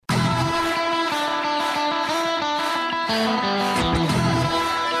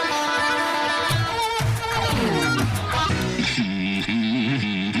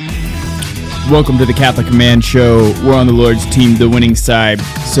Welcome to the Catholic Command Show. We're on the Lord's team, the winning side,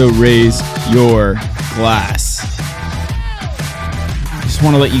 so raise your glass. I just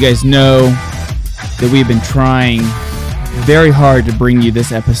want to let you guys know that we've been trying very hard to bring you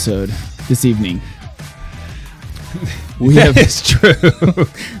this episode this evening. That is true.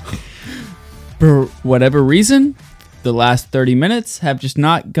 For whatever reason, the last 30 minutes have just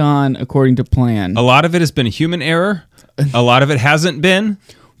not gone according to plan. A lot of it has been human error. A lot of it hasn't been.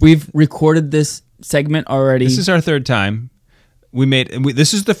 We've recorded this segment already. This is our third time.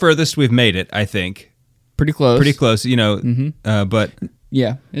 This is the furthest we've made it, I think. Pretty close. But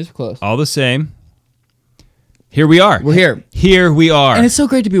yeah, it's close. All the same, here we are. We're here. Here we are. And it's so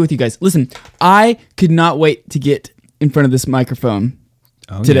great to be with you guys. Listen, I could not wait to get in front of this microphone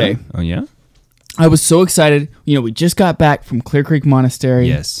today. Yeah? Oh, yeah? I was so excited. We just got back from Clear Creek Monastery.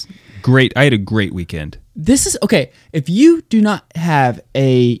 Yes. Great. I had a great weekend. This is, okay, if you do not have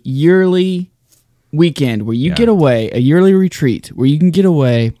a yearly weekend where you get away, a yearly retreat where you can get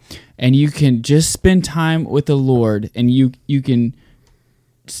away and you can just spend time with the Lord and you can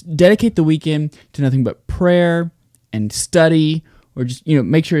dedicate the weekend to nothing but prayer and study, or just,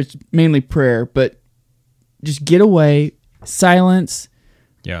 make sure it's mainly prayer, but just get away, silence.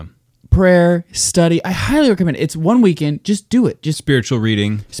 Yeah. Prayer, study. I highly recommend it. It's one weekend. Just do it. Just spiritual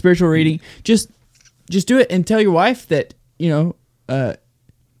reading. Just do it and tell your wife that,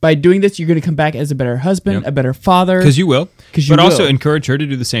 by doing this, you're going to come back as a better husband, a better father. Because you will. But also encourage her to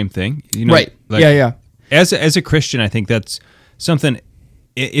do the same thing. Right. Yeah. As a Christian, I think that's something,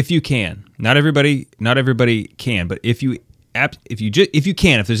 if you can. Not everybody can, but if you can,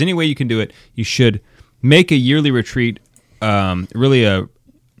 if there's any way you can do it, you should make a yearly retreat, really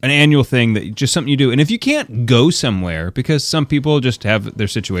an annual thing, that just something you do. And if you can't go somewhere, because some people just have their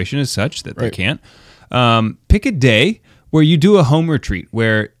situation is such that they can't, pick a day where you do a home retreat,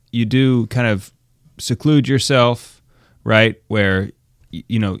 where you do kind of seclude yourself, right? Where,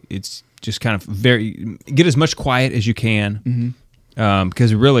 it's just kind of get as much quiet as you can. Mm-hmm.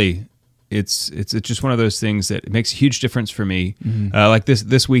 Because really it's just one of those things that it makes a huge difference for me. Mm-hmm. Like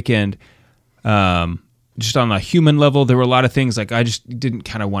this weekend, just on a human level, there were a lot of things like I just didn't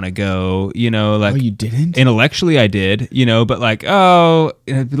kind of want to go, like... Oh, you didn't? Intellectually I did, but like,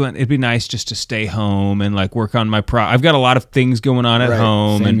 it'd be nice just to stay home and like work on my I've got a lot of things going on at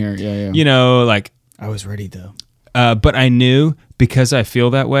home. Same and, here. Yeah. Like... I was ready though. But I knew, because I feel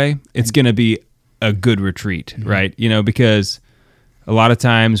that way, it's going to be a good retreat, mm-hmm. right? because a lot of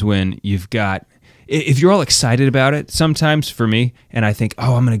times when you've got... If you're all excited about it, sometimes for me, and I think,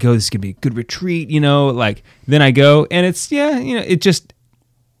 I'm going to go, this is going to be a good retreat, like, then I go, and it's, it just,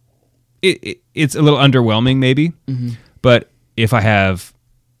 it's a little underwhelming maybe, mm-hmm. But if I have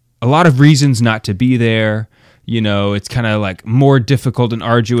a lot of reasons not to be there, it's kind of like more difficult and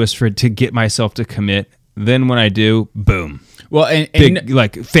arduous to get myself to commit, then when I do, boom. Well, and big,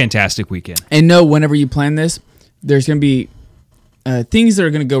 like, fantastic weekend. And whenever you plan this, there's going to be things that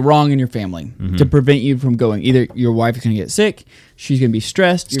are going to go wrong in your family, mm-hmm. to prevent you from going. Either your wife is going to get sick, she's going to be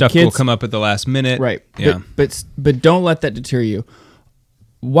stressed, stuff your kids will come up at the last minute, right? Yeah, but don't let that deter you.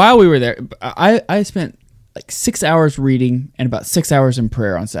 While we were there, I spent like 6 hours reading and about 6 hours in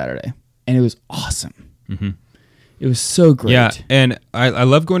prayer on Saturday, and it was awesome. Mm-hmm. It was so great. Yeah, and I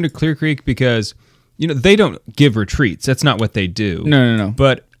love going to Clear Creek because they don't give retreats. That's not what they do. No.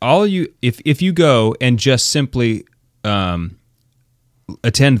 But if you go and just simply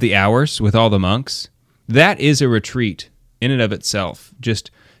attend the hours with all the monks, that is a retreat in and of itself.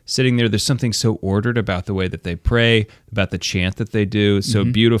 Just sitting there, there's something so ordered about the way that they pray, about the chant that they do. It's so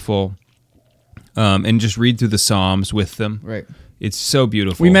mm-hmm. beautiful. And just read through the Psalms with them. Right. It's so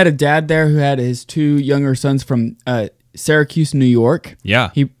beautiful. We met a dad there who had his two younger sons from Syracuse, New York.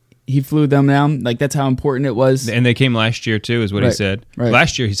 Yeah. He flew them down. Like, that's how important it was. And they came last year too, is what he said. Right.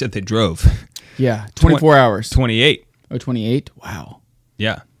 Last year he said they drove. Yeah, 24 hours. 28. Oh, 28? Wow.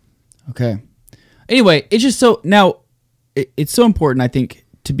 Yeah. Okay. Anyway, it's just so... Now, it's so important, I think,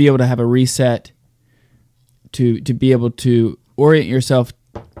 to be able to have a reset, to be able to orient yourself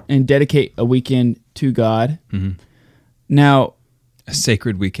and dedicate a weekend to God. Mm-hmm. Now... A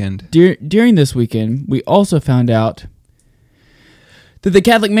sacred weekend. During this weekend, we also found out that the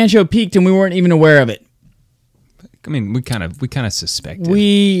Catholic Man Show peaked and we weren't even aware of it. I mean, we kind of suspected.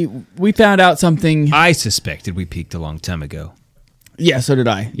 We found out something. I suspected we peaked a long time ago. Yeah, so did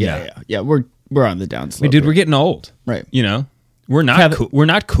I. Yeah. We're on the downslope. Dude, we're getting old. Right. We're not cool. We're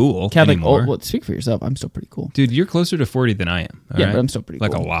not cool Catholic anymore. Old. Well, speak for yourself. I'm still pretty cool. Dude, you're closer to 40 than I am. Yeah, right? But I'm still pretty cool.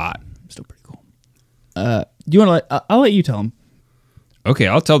 Like a lot. I'm still pretty cool. Do you want to I'll let you tell them. Okay,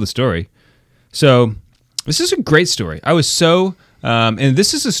 I'll tell the story. So, this is a great story. I was so And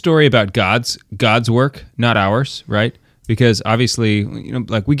this is a story about God's work, not ours, right? Because obviously,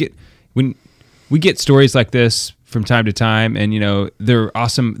 like we get stories like this from time to time, and they're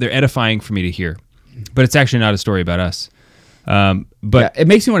awesome, they're edifying for me to hear. But it's actually not a story about us. But it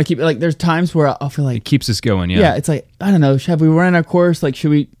makes me want to keep like. There's times where I'll feel like it keeps us going. Yeah, it's like I don't know. Have we run our course? Like,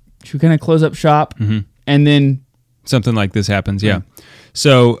 should we kind of close up shop and then something like this happens? Yeah.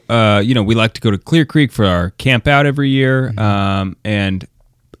 So we like to go to Clear Creek for our camp out every year, and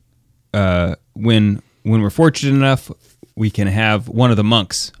when we're fortunate enough, we can have one of the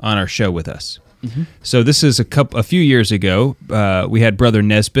monks on our show with us. So this is a few years ago. We had Brother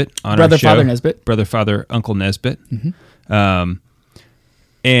Nesbitt on our show. Brother Father Uncle Nesbitt. And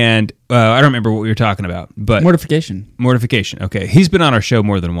I don't remember what we were talking about, but mortification. Okay, he's been on our show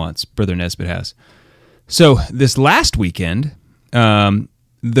more than once. Brother Nesbitt has. So this last weekend,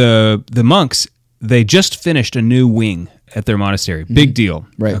 the monks, they just finished a new wing at their monastery. Big deal,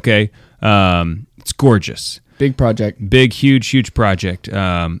 right? Okay, it's gorgeous. Big project. Big, huge project.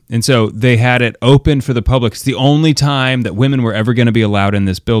 And so they had it open for the public. It's the only time that women were ever going to be allowed in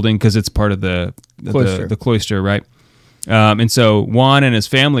this building because it's part of the cloister, right? And so Juan and his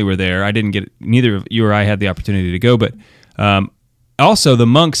family were there. Neither of you or I had the opportunity to go, but also the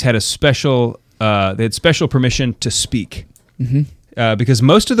monks had special permission to speak. Because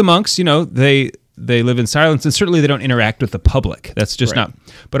most of the monks, they live in silence, and certainly they don't interact with the public. That's just not.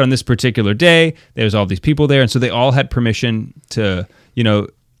 But on this particular day, there's all these people there, and so they all had permission to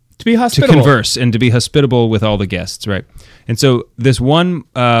be hospitable, to converse, and to be hospitable with all the guests, right? And so this one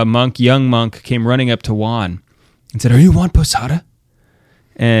young monk, came running up to Juan and said, "Are you Juan Posada?"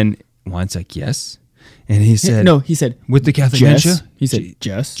 And Juan's like, "Yes." And he said, "No." He said, "With the Catholic Jess?" Mensa?" He said,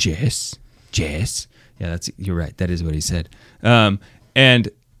 "Jess." Jess. Yeah, you're right. That is what he said. And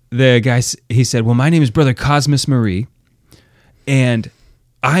the guy, he said, "Well, my name is Brother Cosmas Marie, and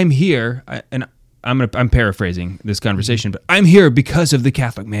I'm here." And I'm paraphrasing this conversation, but I'm here because of the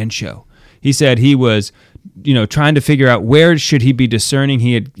Catholic Man Show. He said he was, trying to figure out where should he be discerning.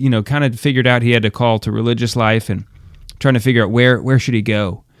 He had, kind of figured out he had to call to religious life, and trying to figure out where should he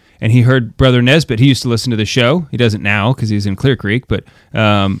go. And he heard Brother Nesbitt. He used to listen to the show. He doesn't now because he's in Clear Creek, but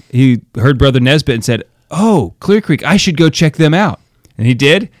he heard Brother Nesbitt and said, "Oh, Clear Creek, I should go check them out." And he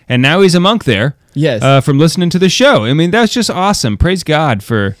did, and now he's a monk there. Yes, from listening to the show. I mean, that's just awesome. Praise God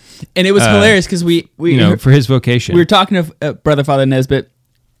for. And it was hilarious because we for his vocation. We were talking to Brother Father Nesbitt,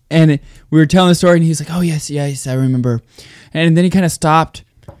 and we were telling the story, and he's like, "Oh yes, I remember." And then he kind of stopped,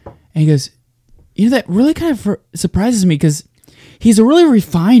 and he goes, "That really kind of surprises me because he's a really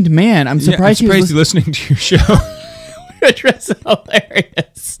refined man. I'm surprised, he's listening to your show." That's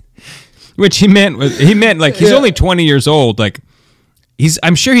hilarious. Which he meant like he's only 20 years old. Like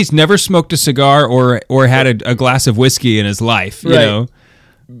I'm sure he's never smoked a cigar or had a glass of whiskey in his life. You know.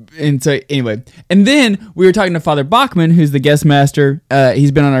 And so anyway, and then we were talking to Father Bachman, who's the guest master.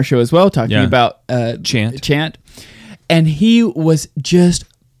 He's been on our show as well, talking about chant, and he was just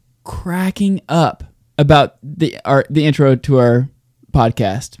cracking up about the intro to our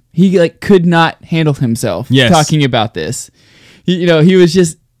podcast. He could not handle himself talking about this. He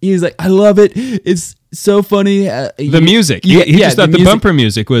was like, "I love it. It's so funny." The music. He just thought the bumper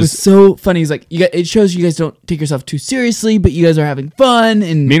music was so funny. He's like, it shows you guys don't take yourself too seriously, but you guys are having fun.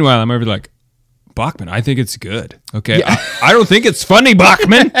 And meanwhile, I'm over like, "Bachman, I think it's good. Okay, yeah. I don't think it's funny,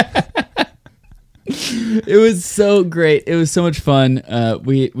 Bachman." It was so great. It was so much fun.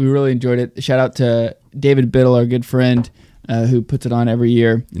 We really enjoyed it. Shout out to David Biddle, our good friend, who puts it on every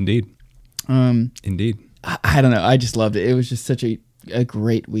year. Indeed. Indeed. I don't know. I just loved it. It was just such a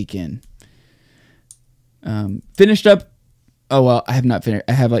great weekend. Finished up. Oh well, I have not finished.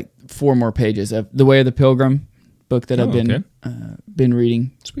 I have 4 more pages of The Way of the Pilgrim book that I've been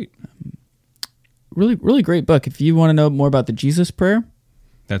reading. Sweet. Really, really great book. If you want to know more about the Jesus Prayer,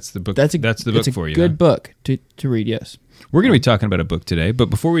 that's the book. That's the book for you. Good book to read. Yes. We're going to be talking about a book today, but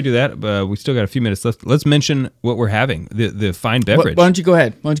before we do that, we still got a few minutes left. Let's mention what we're having. The fine beverage. Why don't you go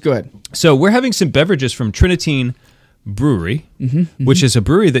ahead? So we're having some beverages from Trinitine Brewery, which is a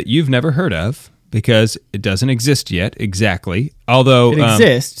brewery that you've never heard of because it doesn't exist yet exactly. Although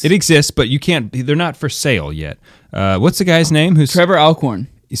it exists, but you can't. They're not for sale yet. What's the guy's name? Who's Trevor Alcorn?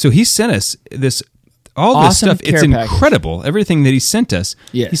 So he sent us this awesome this stuff. It's incredible. Package. Everything that he sent us.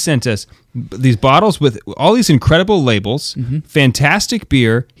 Yes. He sent us these bottles with all these incredible labels. Fantastic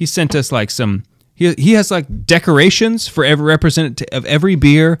beer. He sent us some. He has decorations for every representative of every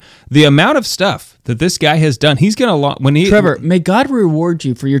beer. The amount of stuff that this guy has done, he's gonna Trevor, may God reward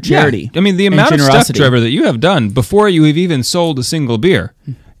you for your charity. Yeah, I mean, the amount of stuff, Trevor, that you have done before you have even sold a single beer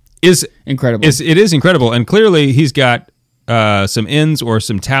is incredible. It is incredible, and clearly he's got some ends or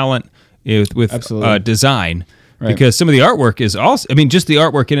some talent with design, Right. because some of the artwork is also. I mean, just the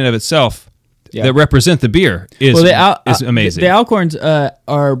artwork in and of itself that represent the beer is amazing. The Alcorns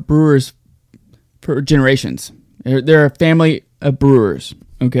are brewers for generations. They're a family of brewers.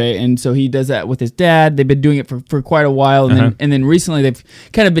 Okay, and so he does that with his dad. They've been doing it for quite a while, and then recently they've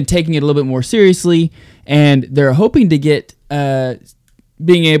kind of been taking it a little bit more seriously, and they're hoping to get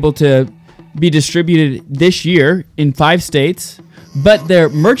being able to be distributed this year in 5 states. But their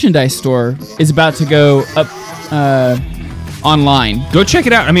merchandise store is about to go up online. Go check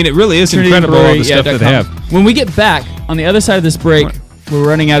it out. I mean, it really is incredible, all the stuff that they have. When we get back on the other side of this break, we're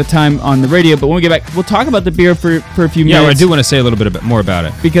running out of time on the radio, but when we get back, we'll talk about the beer for a few minutes. Yeah, I do want to say a little bit more about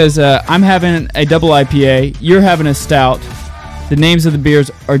it. Because I'm having a double IPA, you're having a stout. The names of the beers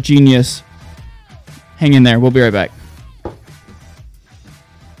are genius. Hang in there. We'll be right back.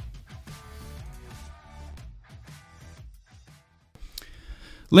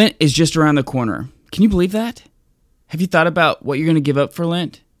 Lent is just around the corner. Can you believe that? Have you thought about what you're going to give up for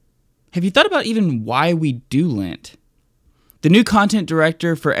Lent? Have you thought about even why we do Lent? The new content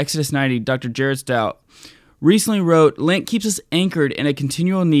director for Exodus 90, Dr. Jared Stout, recently wrote, Lent keeps us anchored in a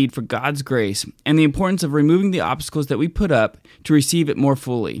continual need for God's grace and the importance of removing the obstacles that we put up to receive it more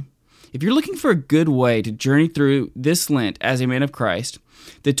fully. If you're looking for a good way to journey through this Lent as a man of Christ,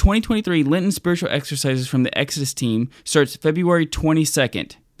 the 2023 Lenten Spiritual Exercises from the Exodus team starts February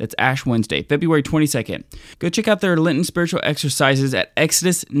 22nd. That's Ash Wednesday, February 22nd. Go check out their Lenten Spiritual Exercises at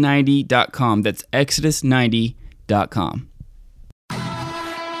exodus90.com. That's exodus90.com.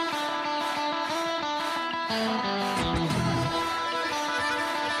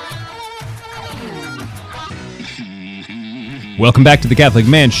 Welcome back to the Catholic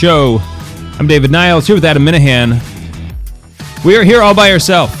Man Show. I'm David Niles, here with Adam Minahan. We are here all by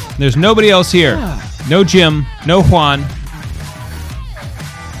ourselves. There's nobody else here. No Jim, no Juan.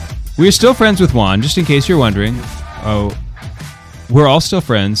 We are still friends with Juan, just in case you're wondering. Oh, we're all still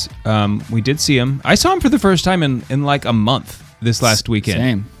friends. We did see him. I saw him for the first time in like a month this last weekend.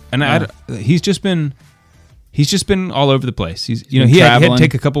 Same. And he's just been all over the place. He had to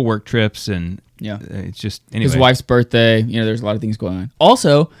take a couple work trips and it's just anyway. His wife's birthday. There's a lot of things going on.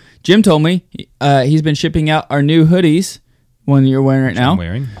 Also, Jim told me he's been shipping out our new hoodies, one you're wearing right now. I'm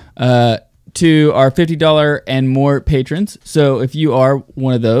wearing. To our $50 and more patrons. So if you are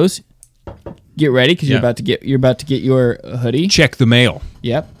one of those, get ready because you're about to get your hoodie. Check the mail.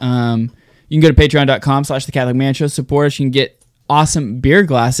 Yep. You can go to patreon.com/The Catholic Man Show. Support us. You can get awesome beer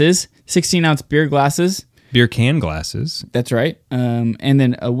glasses, 16-ounce beer glasses. Beer can glasses. That's right. And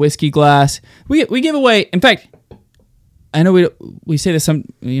then a whiskey glass. We give away. In fact, I know we say this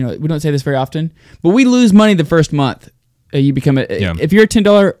we don't say this very often, but we lose money the first month. You become if you're a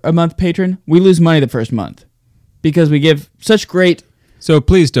 $10 a month patron, we lose money the first month because we give such great. So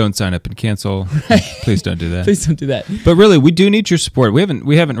please don't sign up and cancel. Please don't do that. Please don't do that. But really, we do need your support. We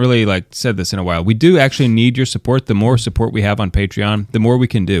haven't really said this in a while. We do actually need your support. The more support we have on Patreon, the more we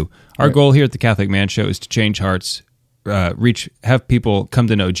can do. Our goal here at the Catholic Man Show is to change hearts, have people come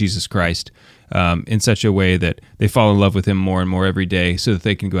to know Jesus Christ in such a way that they fall in love with Him more and more every day, so that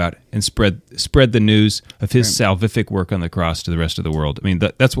they can go out and spread the news of His salvific work on the cross to the rest of the world. I mean,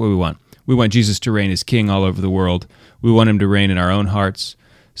 that's what we want. We want Jesus to reign as King all over the world. We want Him to reign in our own hearts.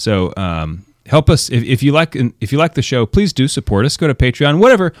 So help us if you like the show. Please do support us. Go to Patreon,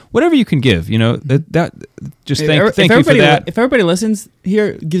 whatever you can give. Thank you for that. If everybody listens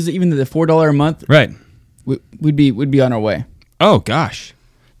here, gives even the $4 a month, right? We'd be on our way. Oh gosh,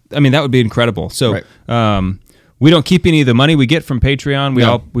 I mean that would be incredible. So we don't keep any of the money we get from Patreon.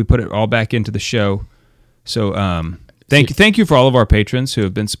 We put it all back into the show. So thank you for all of our patrons who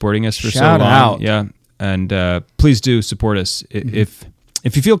have been supporting us for so long. Out. Yeah. And please do support us if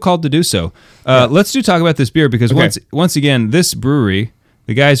you feel called to do so. Let's talk about this beer because once again, this brewery,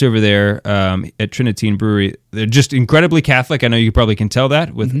 the guys over there at Trinitine Brewery, they're just incredibly Catholic. I know you probably can tell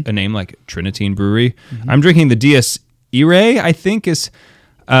that with a name like Trinitine Brewery. I'm drinking the Dies Irae, I think is.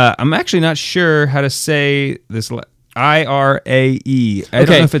 I'm actually not sure how to say this. IRAE. I don't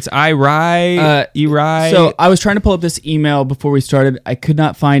know if it's Irae. So I was trying to pull up this email before we started. I could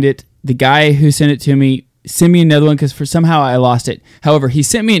not find it. The guy who sent it to me sent me another one because somehow I lost it. However, he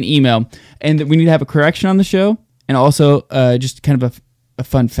sent me an email, and we need to have a correction on the show, and also just kind of a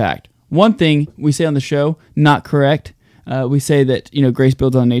fun fact. One thing we say on the show, not correct. We say that grace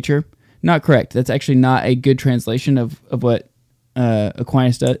builds on nature. Not correct. That's actually not a good translation of what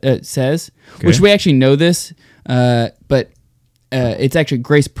Aquinas says, which we actually know this, but it's actually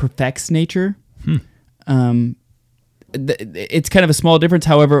grace perfects nature. it's kind of a small difference.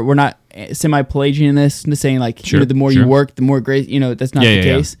 However, we're not semi-Pelagian saying like the more you work, the more grace. That's not the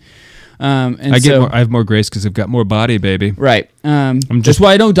case. And I have more grace because I've got more body, baby. Right. That's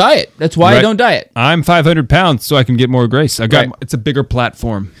why I don't diet. That's why I don't diet. I'm 500 pounds, so I can get more grace. It's a bigger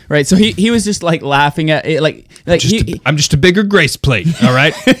platform. Right. So he was just like laughing at it, I'm just a bigger grace plate. All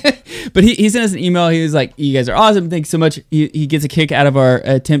right. But he sent us an email. He was like, "You guys are awesome. Thanks so much." He gets a kick out of our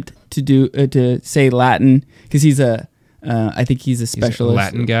attempt to say Latin because I think he's a specialist. He's a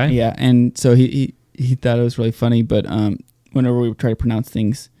Latin guy. Yeah, and so he thought it was really funny. But whenever we try to pronounce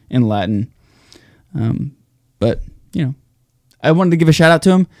things in Latin, but I wanted to give a shout out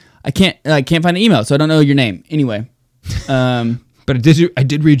to him. I can't find the email, so I don't know your name. Anyway, but I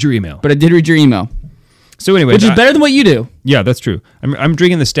did read your email. But I did read your email. So anyway, which is better than what you do. Yeah, that's true. I'm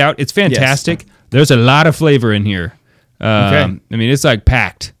drinking the stout. It's fantastic. Yes. There's a lot of flavor in here. Okay. I mean, it's like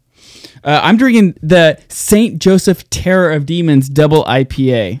packed. I'm drinking the St. Joseph Terror of Demons Double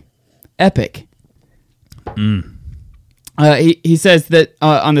IPA. Epic. He says that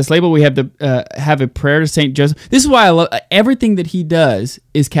on this label we have have a prayer to St. Joseph. This is why I love everything that he does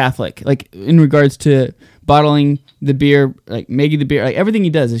is Catholic. Like in regards to bottling the beer, like making the beer, like everything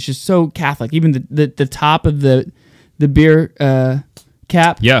he does is just so Catholic. Even the top of the beer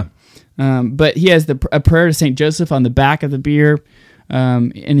cap. Yeah. But he has a prayer to St. Joseph on the back of the beer.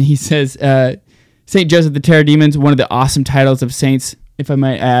 And he says, St. Joseph the Terror Demons, one of the awesome titles of saints, if I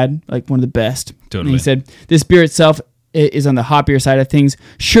might add, like one of the best. Totally. And he said, this beer itself is on the hoppier side of things,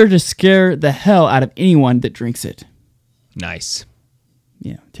 sure to scare the hell out of anyone that drinks it. Nice.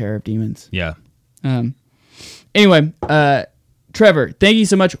 Yeah, Terror of Demons. Yeah. Anyway, Trevor, thank you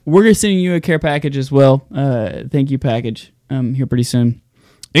so much. We're going to send you a care package as well. Thank you package here pretty soon.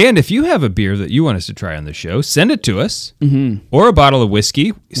 And if you have a beer that you want us to try on the show, send it to us. Mm-hmm. Or a bottle of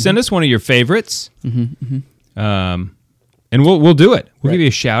whiskey. Send us one of your favorites. Mm-hmm. And we'll do it. We'll give you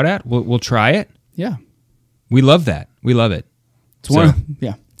a shout out. We'll try it. Yeah. We love that. We love it.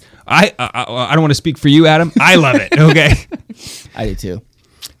 Yeah. I don't want to speak for you, Adam. I love it. Okay. I do too.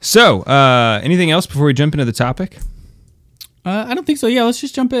 So, anything else before we jump into the topic? I don't think so. Yeah, let's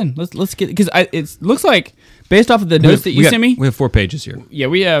just jump in. Let's get, because it looks like based off of the notes that you sent me, we have 4 pages here. Yeah,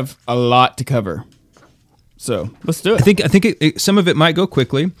 we have a lot to cover. So let's do it. I think some of it might go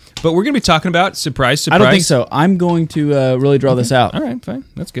quickly, but we're going to be talking about surprise. I don't think so. I'm going to really draw this out. All right, fine.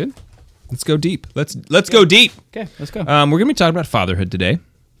 That's good. Let's go deep. Let's go deep. Okay, let's go. We're going to be talking about fatherhood today.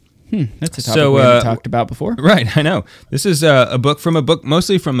 That's a topic we haven't talked about before. Right, I know. This is a book from a book,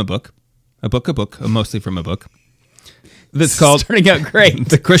 mostly from a book. A book, mostly from a book. That's called starting out great.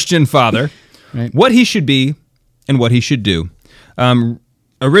 The Christian Father. Right. What he should be and what he should do.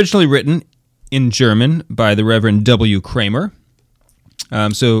 Originally written in German by the Reverend W. Kramer.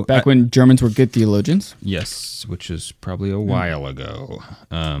 Back when Germans were good theologians. Yes, which is probably a while ago.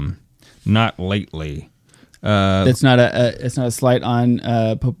 Not lately. It's not a slight on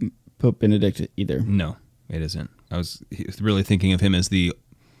Pope Benedict either. No, it isn't. I was really thinking of him as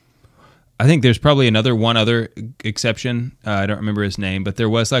I think there's probably one other exception. I don't remember his name, but there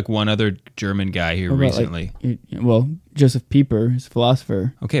was like one other German guy here recently. Joseph Pieper, his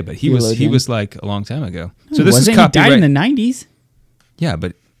philosopher. Okay, but he was like a long time ago. So this is copyright. He died in the 90s. Yeah,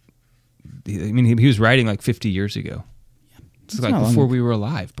 but I mean, he was writing like 50 years ago. It's like before we were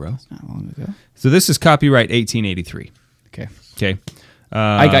alive, bro. It's not long ago. So this is copyright 1883. Okay.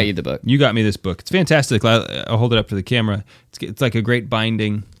 I got you the book. You got me this book. It's fantastic. I'll hold it up for the camera. It's like a great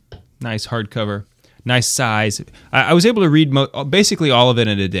binding. Nice hardcover, nice size. I was able to read basically all of it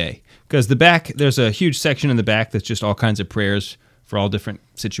in a day because the back, there's a huge section in the back that's just all kinds of prayers for all different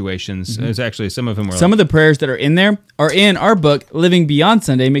situations. Mm-hmm. There's actually some of them were some of the prayers that are in there are in our book, Living Beyond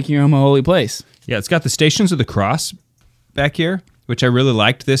Sunday, Making Your Home a Holy Place. Yeah, it's got the Stations of the Cross back here, which I really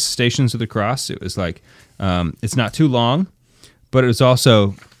liked. This Stations of the Cross. It was like it's not too long, but it was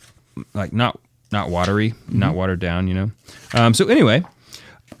also like not watery, not watered down. So anyway.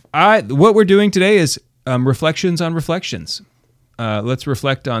 What we're doing today is reflections on reflections. Let's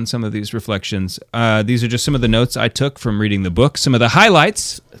reflect on some of these reflections. These are just some of the notes I took from reading the book, some of the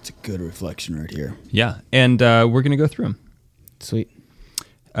highlights. That's a good reflection right here. Yeah, and we're going to go through them. Sweet.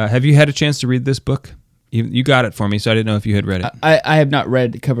 Have you had a chance to read this book? You got it for me, so I didn't know if you had read it. I have not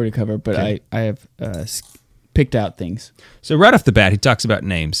read cover to cover, but okay. I have picked out things. So right off the bat, he talks about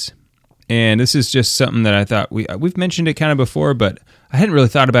names. And this is just something that I thought we've mentioned it kind of before, but I hadn't really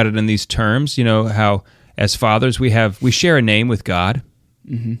thought about it in these terms. How as fathers we share a name with God.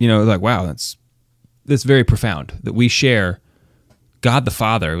 Mm-hmm. Like wow, that's very profound that we share God the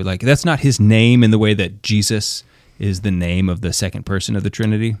Father. Like that's not his name in the way that Jesus is the name of the second person of the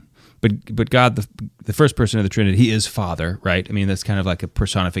Trinity, but God, the first person of the Trinity, he is Father, right? I mean, that's kind of like a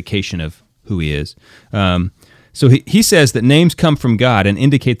personification of who he is. So he says that names come from God and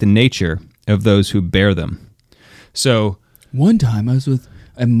indicate the nature of those who bear them. So one time I was with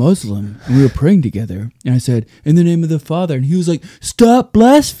a Muslim and we were praying together, and I said, "In the name of the Father," and he was like, "Stop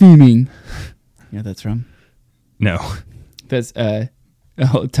blaspheming." You know what that's from? No. That's a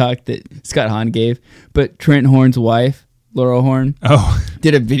whole talk that Scott Hahn gave. But Trent Horn's wife, Laurel Horn,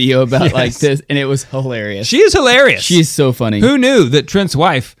 did a video about like this, and it was hilarious. She is hilarious. She's so funny. Who knew that Trent's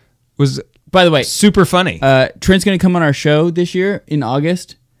wife was, by the way, super funny? Trent's going to come on our show this year in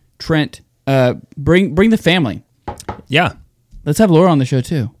August. Trent, bring the family. Yeah. Let's have Laura on the show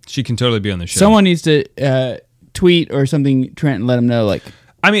too. She can totally be on the show. Someone needs to tweet or something, Trent, and let him know. Like,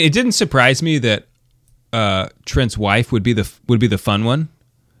 I mean, it didn't surprise me that Trent's wife would be the fun one.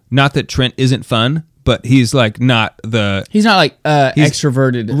 Not that Trent isn't fun, but he's like not the. He's not like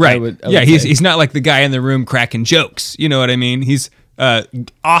extroverted, right? I would he's not like the guy in the room cracking jokes. You know what I mean? He's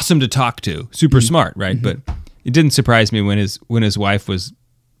awesome to talk to, super smart, right? Mm-hmm. But it didn't surprise me when his wife was,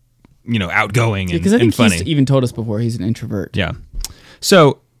 outgoing and, because I think funny. He's even told us before he's an introvert. Yeah.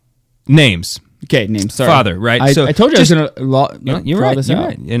 So names. Okay, names. Sorry, Father. Right. I told you I was going to you're draw right. this You're out.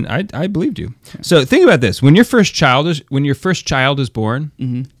 right, and I believed you. Yeah. So think about this: when your first child is born,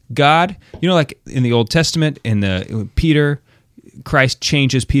 mm-hmm. God, like in the Old Testament, Peter, Christ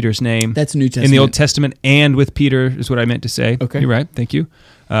changes Peter's name. That's New Testament. In the Old Testament, and with Peter is what I meant to say. Okay, you're right. Thank you.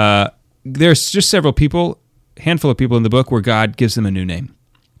 There's just several people, handful of people in the book where God gives them a new name.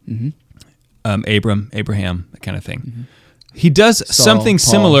 Mm-hmm. Abraham, that kind of thing. Mm-hmm. He does something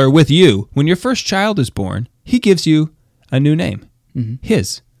similar with you. When your first child is born, he gives you a new name, mm-hmm.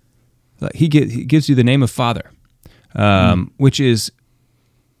 his. He gives you the name of Father, which is,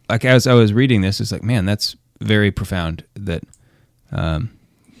 like, as I was reading this, it's like, man, that's very profound. That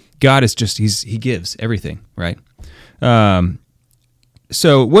God is just he gives everything, right?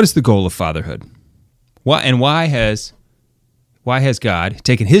 So, what is the goal of fatherhood? Why has God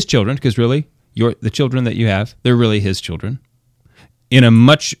taken his children? Because really, the children that you have, they're really his children, in a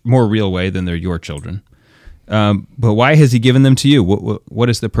much more real way than they're your children. But why has he given them to you? What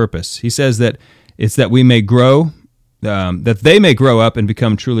is the purpose? He says that it's that we may grow, that they may grow up and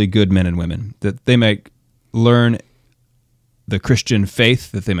become truly good men and women, that they may learn the Christian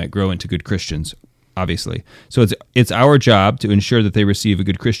faith, that they might grow into good Christians, obviously. So it's our job to ensure that they receive a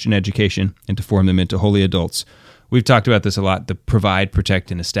good Christian education and to form them into holy adults. We've talked about this a lot, to provide,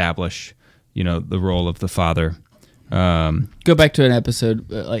 protect, and establish, the role of the father. Go back to an episode,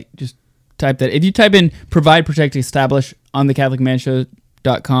 just type that. If you type in provide, protect, establish on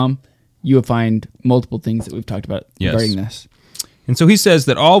thecatholicmanshow.com, you will find multiple things that we've talked about regarding this. And so he says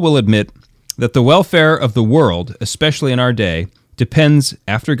that all will admit that the welfare of the world, especially in our day, depends,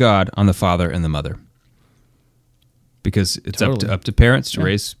 after God, on the father and the mother. Because it's up to parents to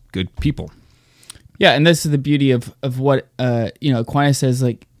raise good people. Yeah, and this is the beauty of what Aquinas says,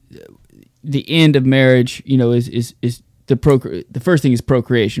 like, the end of marriage, is the first thing is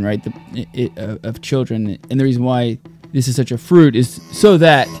procreation, right? Of children, and the reason why this is such a fruit is so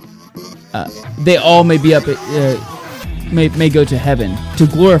that they all may be up, may go to heaven to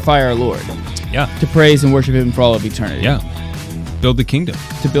glorify our Lord. Yeah. To praise and worship Him for all of eternity. Yeah. Build the kingdom.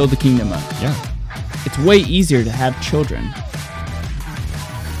 To build the kingdom up. Yeah. It's way easier to have children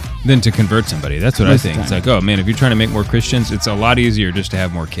than to convert somebody. That's what I think. It's like, oh man, if you're trying to make more Christians, it's a lot easier just to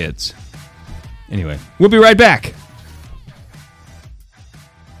have more kids. Anyway, we'll be right back.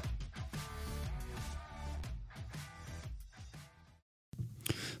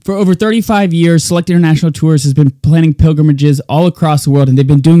 For over 35 years, Select International Tours has been planning pilgrimages all across the world, and they've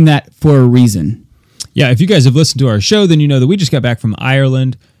been doing that for a reason. Yeah, if you guys have listened to our show, then you know that we just got back from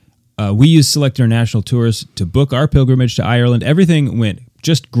Ireland. We used Select International Tours to book our pilgrimage to Ireland. Everything went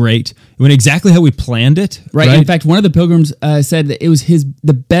just great. It went exactly how we planned it. Right. In fact, one of the pilgrims said that it was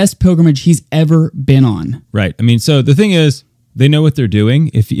the best pilgrimage he's ever been on. Right. I mean, so the thing is, they know what they're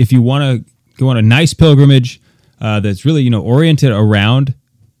doing. If you want to go on a nice pilgrimage that's really oriented around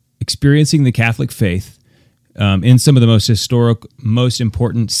experiencing the Catholic faith in some of the most historic, most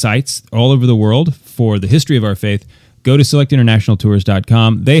important sites all over the world for the history of our faith, go to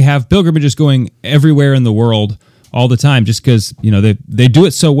selectinternationaltours.com. They have pilgrimages going everywhere in the world all the time, just because they do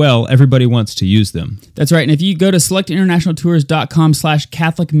it so well, everybody wants to use them. That's right. And if you go to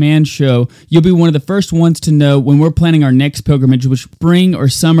selectinternationaltours.com/CatholicManShow, you'll be one of the first ones to know when we're planning our next pilgrimage, which spring or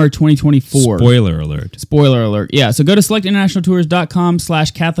summer 2024. Spoiler alert. Spoiler alert. Yeah. So go to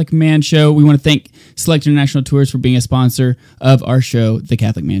selectinternationaltours.com/CatholicManShow. We want to thank Select International Tours for being a sponsor of our show, The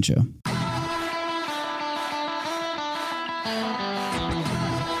Catholic Man Show.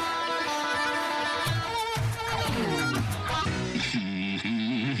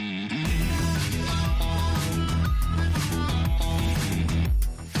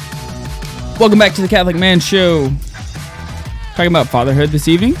 Welcome back to the Catholic Man Show. Talking about fatherhood this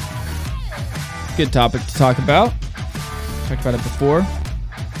evening. Good topic to talk about. Talked about it before.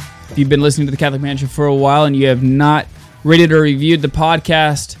 If you've been listening to the Catholic Man Show for a while and you have not rated or reviewed the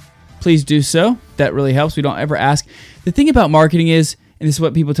podcast, please do so. That really helps. We don't ever ask. The thing about marketing is, and this is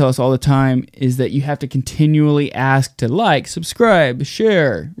what people tell us all the time, is that you have to continually ask to like, subscribe,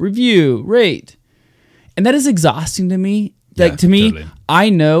 share, review, rate. And that is exhausting to me. Like, to me, totally. I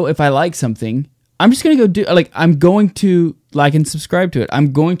know if I like something, I'm just going to go do, like, I'm going to like and subscribe to it.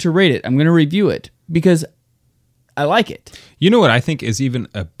 I'm going to rate it. I'm going to review it because I like it. You know what I think is even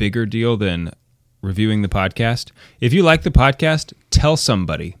a bigger deal than reviewing the podcast? If you like the podcast, tell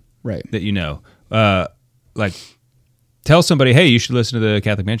somebody that you know. Like, tell somebody, hey, you should listen to the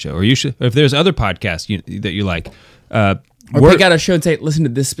Catholic Man Show. Or you should, if there's other podcasts that you like. Or pick out a show and say, listen to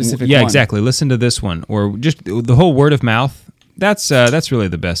this specific one. Yeah, exactly. Listen to this one. Or just the whole word of mouth. That's really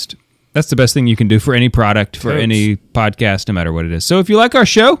the best. That's the best thing you can do for any product, for any podcast, no matter what it is. So if you like our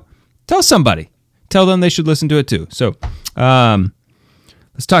show, tell somebody. Tell them they should listen to it too. So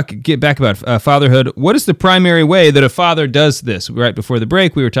let's get back about fatherhood. What is the primary way that a father does this? Right before the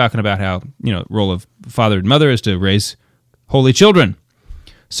break, we were talking about how, role of father and mother is to raise holy children.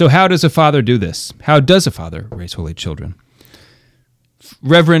 So how does a father do this? How does a father raise holy children?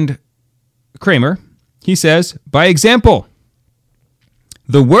 Reverend Kramer, he says, by example.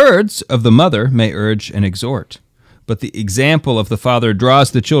 The words of the mother may urge and exhort, but the example of the father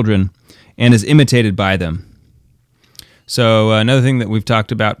draws the children and is imitated by them. So another thing that we've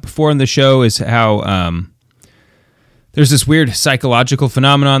talked about before in the show is how there's this weird psychological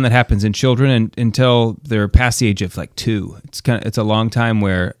phenomenon that happens in children until they're past the age of like 2. It's a long time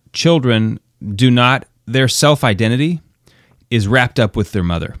where children their self-identity is wrapped up with their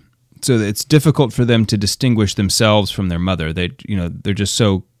mother. So it's difficult for them to distinguish themselves from their mother. They're just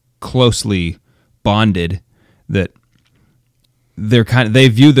so closely bonded that they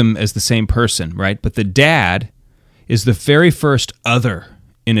view them as the same person, right? But the dad is the very first other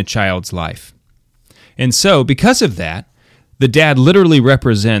in a child's life. And so because of that, the dad literally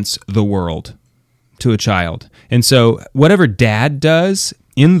represents the world to a child. And so whatever dad does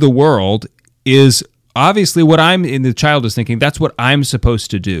in the world is obviously the child is thinking, that's what I'm supposed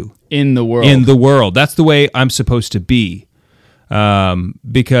to do. In the world. In the world. That's the way I'm supposed to be.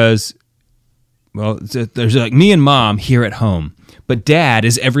 Because, well, there's like me and mom here at home, but dad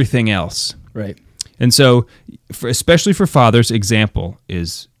is everything else. Right. And so, especially for fathers, example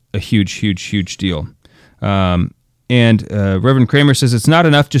is a huge, huge, huge deal. And Reverend Kramer says it's not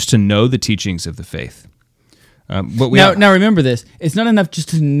enough just to know the teachings of the faith. Now remember this. It's not enough just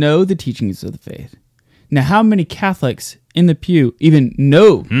to know the teachings of the faith. Now, how many Catholics in the pew even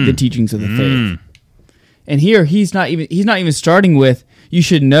know the teachings of the faith? And here, he's not even starting with, you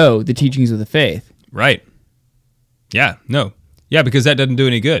should know the teachings of the faith. Right. Yeah, no. Yeah, because that doesn't do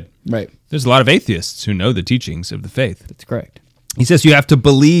any good. Right. There's a lot of atheists who know the teachings of the faith. That's correct. He says you have to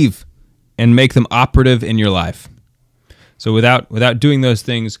believe and make them operative in your life. So without doing those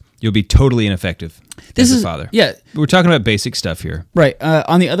things, you'll be totally ineffective as a father. Yeah. We're talking about basic stuff here. Right.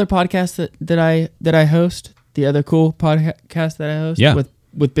 On the other podcast that I host, the other cool podcast that I host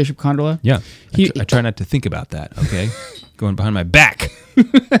with Bishop Condola. Yeah. I try not to think about that, okay? Going behind my back.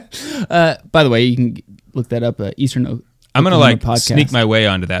 By the way, you can look that up, Eastern I'm going to sneak my way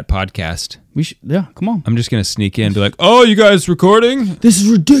onto that podcast. Come on. I'm just going to sneak in and be like, oh, you guys recording? This is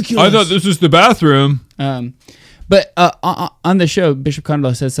ridiculous. I thought this was the bathroom. But on the show, Bishop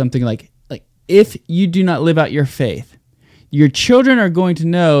Condola says something like, if you do not live out your faith, your children are going to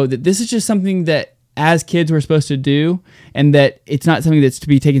know that this is just something that as kids we're supposed to do, and that it's not something that's to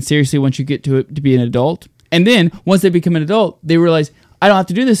be taken seriously once you get to be an adult. And then once they become an adult, they realize, I don't have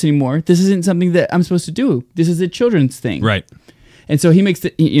to do this anymore. This isn't something that I'm supposed to do. This is a children's thing. Right. And so he makes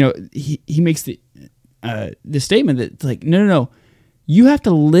he makes the statement that it's like, no. You have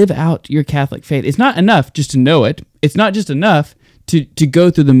to live out your Catholic faith. It's not enough just to know it. It's not just enough to go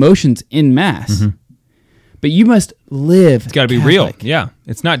through the motions in Mass. Mm-hmm. But you must live. It's got to be real. Yeah.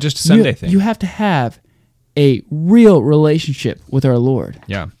 It's not just a Sunday thing. You have to have a real relationship with our Lord.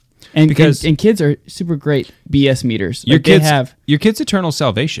 Yeah. And kids are super great BS meters. Your kid's eternal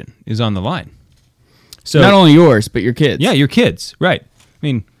salvation is on the line. So not only yours, but your kids. Yeah, your kids. Right. I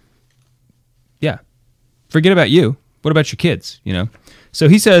mean, yeah. Forget about you. What about your kids, So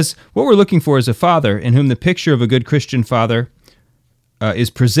he says, what we're looking for is a father in whom the picture of a good Christian father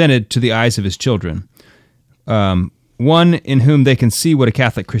is presented to the eyes of his children. One in whom they can see what a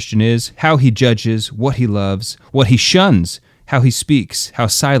Catholic Christian is, how he judges, what he loves, what he shuns, how he speaks, how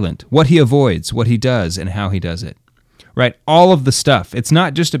silent, what he avoids, what he does, and how he does it. right? All of the stuff. It's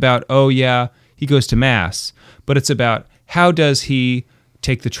not just about, oh yeah, he goes to Mass, but it's about how does he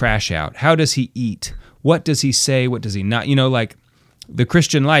take the trash out? How does he eat? What does he say? What does he not? Like the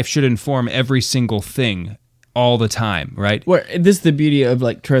Christian life should inform every single thing all the time, right? Where this is the beauty of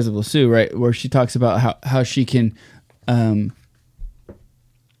like Therese of Lisieux, right? Where she talks about how she can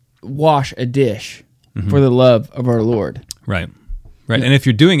wash a dish for the love of our Lord. Right. Right. And if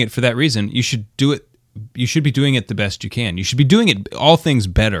you're doing it for that reason, you should do it. You should be doing it the best you can. You should be doing it all things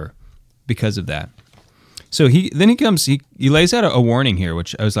better because of that. So he lays out a warning here,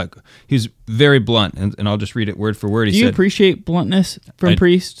 which I was like, he's very blunt, and I'll just read it word for word. Do you appreciate bluntness from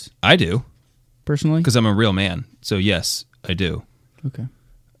priests? I do. Personally? Because I'm a real man. So yes, I do. Okay.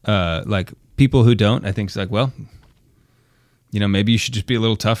 Like people who don't, I think it's like, well, maybe you should just be a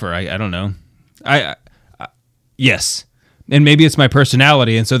little tougher. I don't know. Yes. And maybe it's my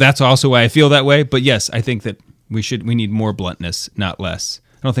personality, and so that's also why I feel that way. But yes, I think that we need more bluntness, not less.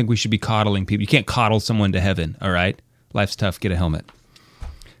 I don't think we should be coddling people. You can't coddle someone to heaven, all right? Life's tough. Get a helmet.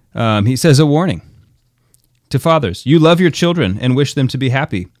 He says a warning to fathers. You love your children and wish them to be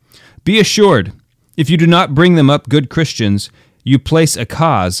happy. Be assured, if you do not bring them up good Christians, you place a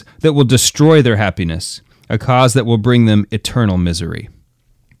cause that will destroy their happiness, a cause that will bring them eternal misery.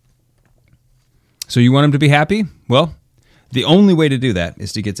 So you want them to be happy? Well, the only way to do that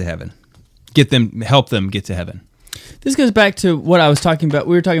is to get to heaven. Help them get to heaven. This goes back to what I was talking about.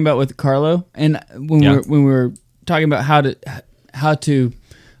 We were talking about with Carlo, and when we were talking about how to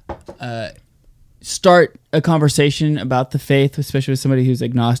start a conversation about the faith, especially with somebody who's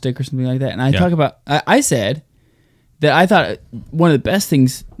agnostic or something like that. And I said that I thought one of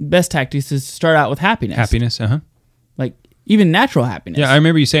the best tactics is to start out with happiness. Happiness, like even natural happiness. Yeah, I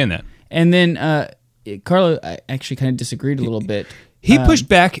remember you saying that. And then Carlo, I actually kind of disagreed a little bit. He pushed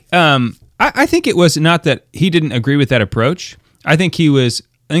back. I think it was not that he didn't agree with that approach. I think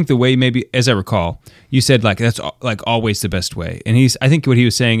the way, maybe as I recall, you said like that's like always the best way. And I think what he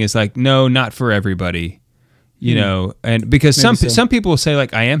was saying is like, no, not for everybody, and because some people will say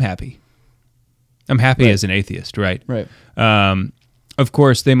like, I am happy. I'm happy as an atheist, right? Right. Of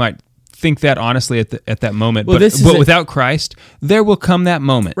course, they might think that honestly at that moment, but without Christ, there will come that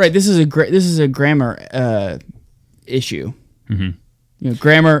moment. Right. This is a grammar issue. Mm-hmm.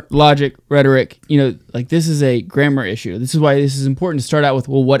 Grammar, logic, rhetoric, like this is a grammar issue. This is why this is important to start out with,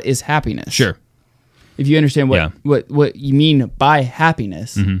 well, what is happiness? Sure. If you understand what you mean by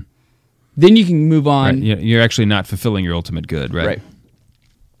happiness, then you can move on. Right. You're actually not fulfilling your ultimate good, right?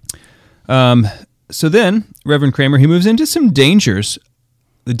 Right. So then, Reverend Kramer, he moves into some dangers,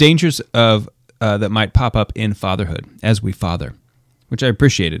 the dangers of that might pop up in fatherhood as we father, which I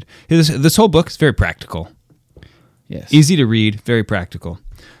appreciated. This whole book is very practical. Yes. Easy to read, very practical.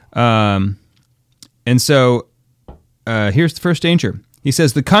 And so here's the first danger. He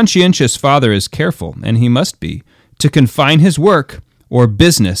says, the conscientious father is careful, and he must be, to confine his work or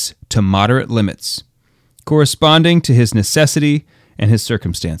business to moderate limits, corresponding to his necessity and his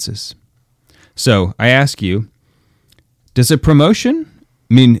circumstances. So I ask you, does a promotion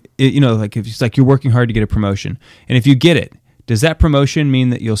mean, like if it's like you're working hard to get a promotion, and if you get it, does that promotion mean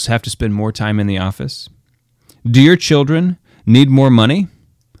that you'll have to spend more time in the office? Do your children need more money,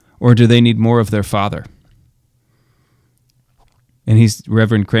 or do they need more of their father? And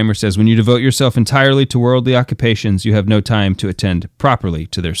Reverend Kramer says, when you devote yourself entirely to worldly occupations, you have no time to attend properly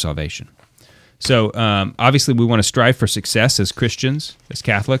to their salvation. So obviously we want to strive for success as Christians, as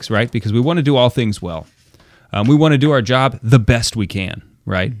Catholics, right? Because we want to do all things well. We want to do our job the best we can,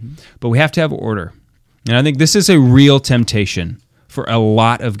 right? Mm-hmm. But we have to have order. And I think this is a real temptation for a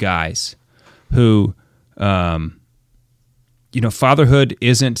lot of guys who... fatherhood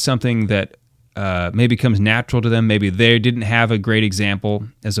isn't something that maybe comes natural to them. Maybe they didn't have a great example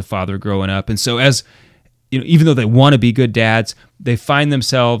as a father growing up. And so even though they want to be good dads, they find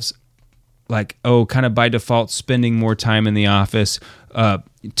themselves like, kind of by default, spending more time in the office,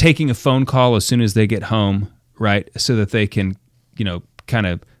 taking a phone call as soon as they get home, right? So that they can, kind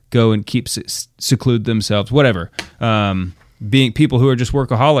of go and seclude themselves, whatever. Being people who are just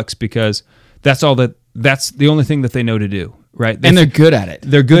workaholics because that's the only thing that they know to do, right? And they're good at it.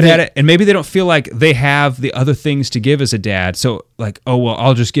 They're good at it, and maybe they don't feel like they have the other things to give as a dad. So like,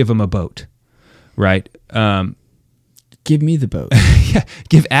 I'll just give them a boat, right? Give me the boat. Yeah,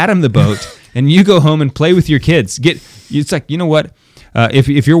 give Adam the boat, and you go home and play with your kids. It's like, you know what?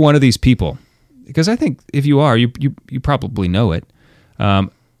 If you're one of these people, because I think if you are, you probably know it.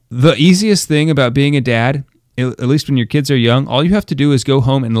 The easiest thing about being a dad, at least when your kids are young, all you have to do is go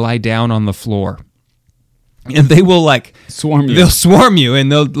home and lie down on the floor. And they will swarm you. They'll swarm you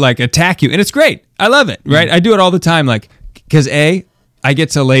and they'll attack you. And it's great. I love it, right? I do it all the time, like, because I get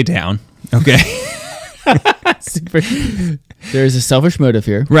to lay down, okay? There's a selfish motive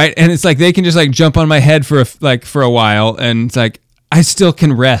here. Right, and it's like they can just like jump on my head for a while, and it's like I still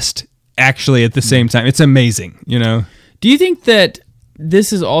can rest actually at the same time. It's amazing, you know? Do you think that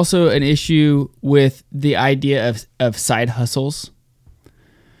this is also an issue with the idea of side hustles?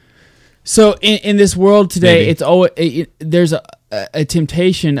 So in this world today, Maybe. it's always there's a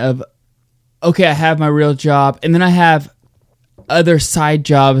temptation of, okay, I have my real job, and then I have other side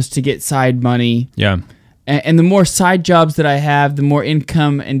jobs to get side money. Yeah. And the more side jobs that I have, the more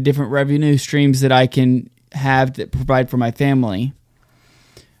income and different revenue streams that I can have that provide for my family.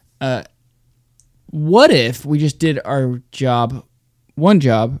 What if we just did our one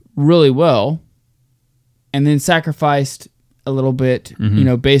job really well, and then sacrificed a little bit,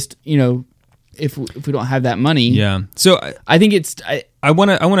 based, if we don't have that money. Yeah. So I think it's... I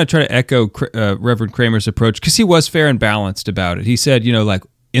want to try to echo Reverend Kramer's approach, because he was fair and balanced about it. He said, like,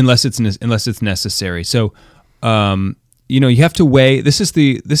 unless it's necessary. So, you have to weigh. This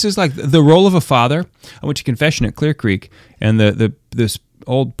is like the role of a father. I went to confession at Clear Creek, and this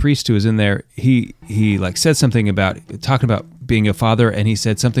old priest who was in there, he like said something about talking about being a father, and he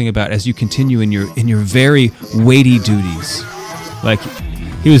said something about as you continue in your very weighty duties. Like,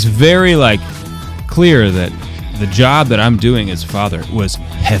 he was very like clear that the job that I'm doing as a father was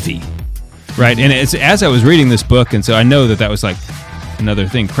heavy, right? And it's as I was reading this book, and so I know that was like another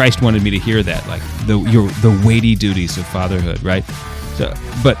thing. Christ wanted me to hear that, like the weighty duties of fatherhood, right? So,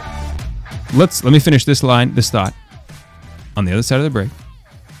 but let me finish this thought on the other side of the break.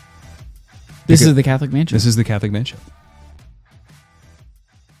 This is the Catholic Man Show. This is the Catholic Man Show.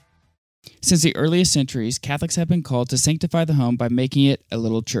 Since the earliest centuries, Catholics have been called to sanctify the home by making it a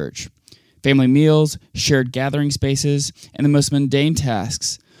little church. Family meals, shared gathering spaces, and the most mundane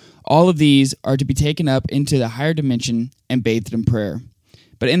tasks. All of these are to be taken up into the higher dimension and bathed in prayer.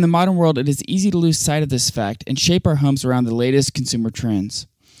 But in the modern world, it is easy to lose sight of this fact and shape our homes around the latest consumer trends.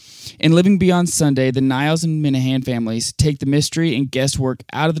 In Living Beyond Sunday, the Niles and Minahan families take the mystery and guesswork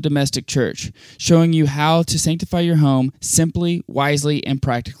out of the domestic church, showing you how to sanctify your home simply, wisely, and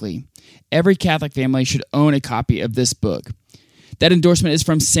practically. Every Catholic family should own a copy of this book. That endorsement is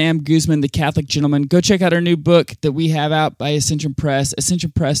from Sam Guzman, the Catholic Gentleman. Go check out our new book that we have out by Ascension Press,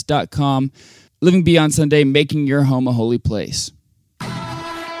 ascensionpress.com, Living Beyond Sunday, Making Your Home a Holy Place.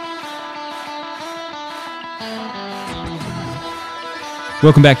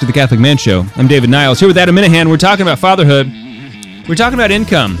 Welcome back to the Catholic Man Show. I'm David Niles, here with Adam Minahan. We're talking about fatherhood. We're talking about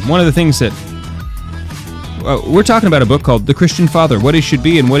income. One of the things that we're talking about a book called The Christian Father: What He Should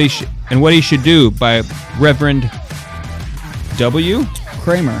Be and What He Should Do by Reverend W.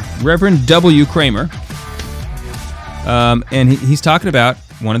 Kramer. And he's talking about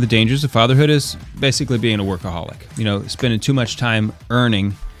one of the dangers of fatherhood is basically being a workaholic. Spending too much time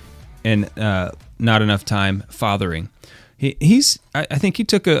earning and not enough time fathering. I think he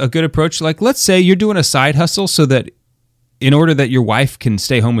took a good approach. Like, let's say you're doing a side hustle so that in order that your wife can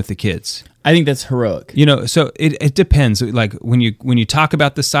stay home with the kids. I think that's heroic. So it depends. Like when you talk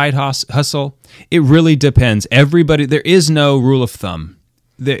about the side hustle, it really depends. Everybody, there is no rule of thumb.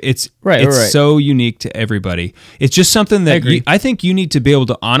 It's so unique to everybody. It's just something that I think you need to be able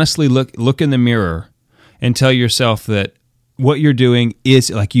to honestly look in the mirror and tell yourself that what you're doing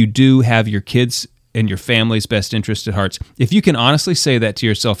is, like, you do have your kids and your family's best interest at heart. If you can honestly say that to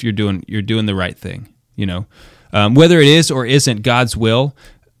yourself, you're doing the right thing. Whether it is or isn't God's will,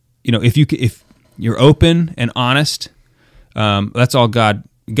 if you're open and honest, that's all God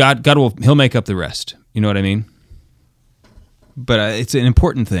will. He'll make up the rest. You know what I mean? But it's an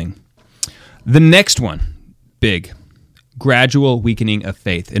important thing. The next one, big, gradual weakening of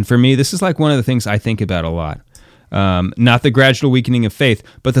faith. And for me, this is like one of the things I think about a lot. Not the gradual weakening of faith,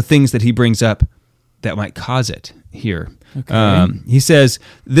 but the things that he brings up that might cause it here. Okay. He says,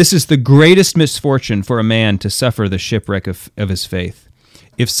 this is the greatest misfortune for a man to suffer the shipwreck of his faith.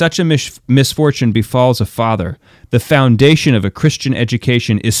 If such a misfortune befalls a father, the foundation of a Christian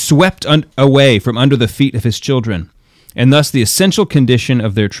education is swept away from under the feet of his children, and thus the essential condition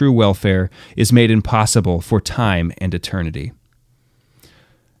of their true welfare is made impossible for time and eternity.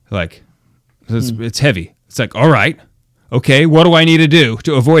 Like, it's heavy. It's like, all right, okay, what do I need to do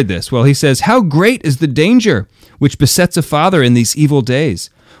to avoid this? Well, he says, how great is the danger which besets a father in these evil days,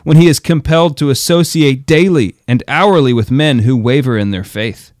 when he is compelled to associate daily and hourly with men who waver in their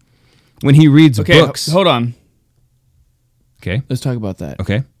faith. When he reads books... Hold on. Okay. Let's talk about that.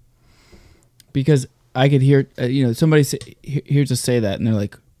 Okay. Because I could hear, somebody hears us say that, and they're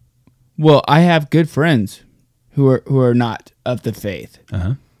like, well, I have good friends who are not of the faith.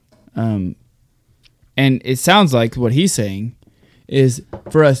 Uh-huh. And it sounds like what he's saying is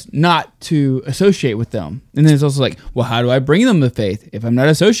for us not to associate with them. And then it's also like, well, how do I bring them to faith if I'm not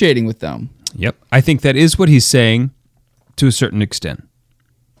associating with them? Yep. I think that is what he's saying to a certain extent.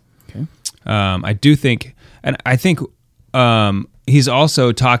 Okay. I do think, and I think he's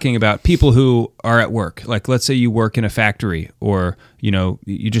also talking about people who are at work. Like, let's say you work in a factory, or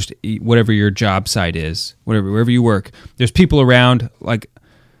you just whatever your job site is, wherever you work. There's people around. Like,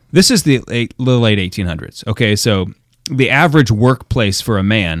 this is the late 1800s. Okay, so the average workplace for a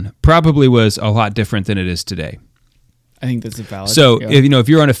man probably was a lot different than it is today. I think that's a valid. So if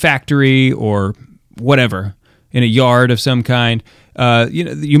you're on a factory or whatever, in a yard of some kind,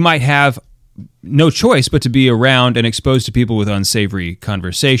 you might have no choice but to be around and exposed to people with unsavory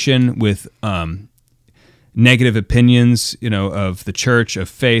conversation, with negative opinions, of the church, of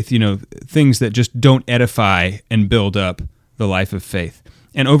faith, things that just don't edify and build up the life of faith.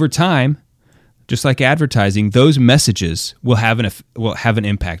 And over time, just like advertising, those messages will have an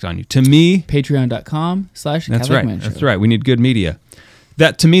impact on you. To me, Patreon.com/Catholic That's right. Man Show. That's right. We need good media.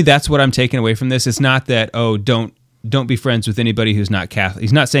 That, to me, that's what I'm taking away from this. It's not that, don't be friends with anybody who's not Catholic.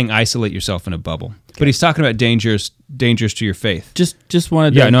 He's not saying isolate yourself in a bubble, but he's talking about dangers to your faith. Just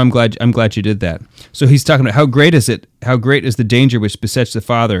wanted to. Yeah, no, I'm glad you did that. So he's talking about how great is the danger which besets the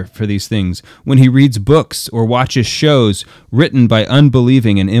father for these things when he reads books or watches shows written by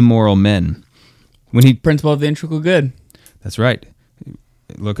unbelieving and immoral men. Principle of the integral good. That's right.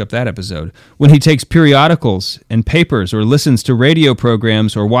 Look up that episode. When he takes periodicals and papers or listens to radio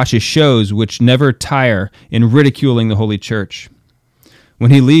programs or watches shows which never tire in ridiculing the Holy Church.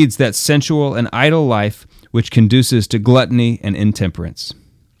 When he leads that sensual and idle life which conduces to gluttony and intemperance.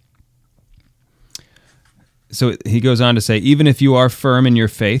 So he goes on to say, even if you are firm in your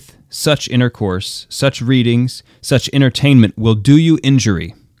faith, such intercourse, such readings, such entertainment will do you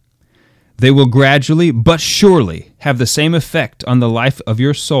injury. They will gradually but surely have the same effect on the life of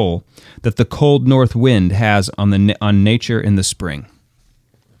your soul that the cold north wind has on nature in the spring.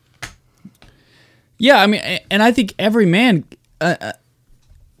 Yeah, I mean, and I think every man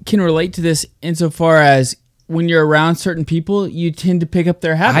can relate to this insofar as when you're around certain people, you tend to pick up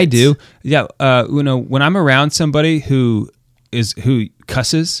their habits. I do. Yeah, when I'm around somebody who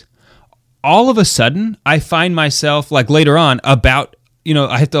cusses, all of a sudden I find myself like later on about,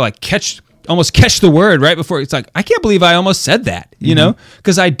 I have to almost catch the word right before it's like, I can't believe I almost said that,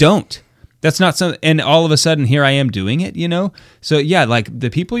 because I don't. That's not something, and all of a sudden here I am doing it, So yeah, like the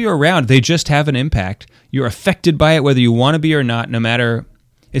people you're around, they just have an impact. You're affected by it whether you want to be or not, no matter,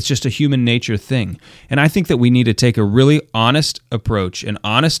 it's just a human nature thing. And I think that we need to take a really honest approach, an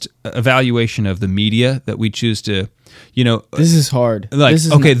honest evaluation of the media that we choose to, This is hard. Like,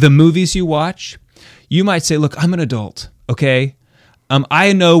 the movies you watch, you might say, look, I'm an adult, okay? I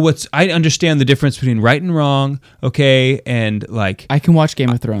understand the difference between right and wrong, okay, and like I can watch Game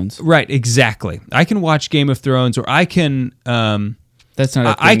of Thrones. Right, exactly. I can watch Game of Thrones, or I can. That's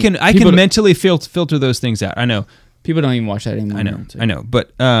not. I can mentally filter those things out. I know people don't even watch that anymore. I know,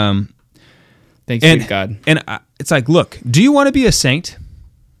 but thanks to God. And it's like, look, do you want to be a saint?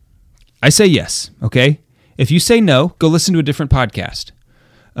 I say yes. Okay, if you say no, go listen to a different podcast.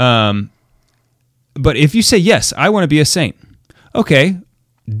 But if you say yes, I want to be a saint. Okay,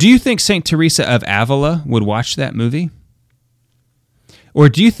 do you think St. Teresa of Avila would watch that movie? Or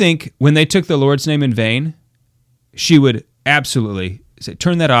do you think when they took the Lord's name in vain, she would absolutely say,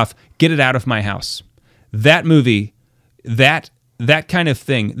 turn that off, get it out of my house? That movie, that kind of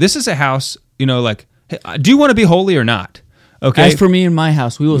thing. This is a house, like, hey, do you want to be holy or not? Okay. As for me and my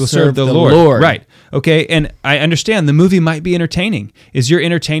house, we will serve the Lord. Right. Okay, and I understand the movie might be entertaining. Is your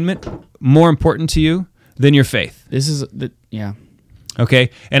entertainment more important to you than your faith? Yeah. Okay,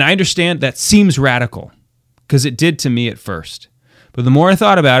 and I understand that seems radical, because it did to me at first. But the more I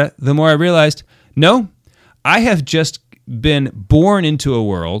thought about it, the more I realized, no, I have just been born into a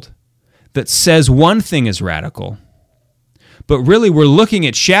world that says one thing is radical, but really we're looking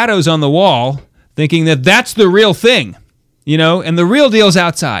at shadows on the wall, thinking that that's the real thing, and the real deal's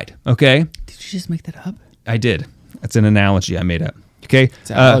outside, okay? Did you just make that up? I did. That's an analogy I made up. Okay,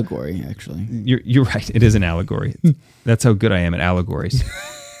 it's an allegory, actually. You're right. It is an allegory. That's how good I am at allegories.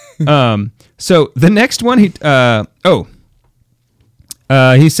 So the next one, he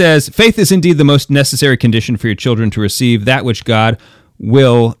says, faith is indeed the most necessary condition for your children to receive that which God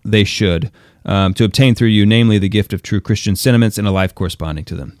will they should, to obtain through you, namely the gift of true Christian sentiments and a life corresponding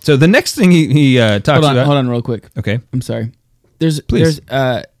to them. So the next thing he talks about. Hold on, real quick. Okay, I'm sorry. There's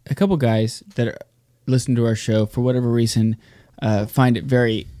a couple guys that listen to our show for whatever reason. Find it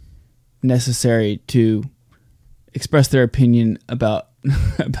very necessary to express their opinion about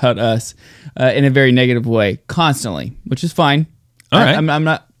about us in a very negative way constantly, which is fine. All right. I'm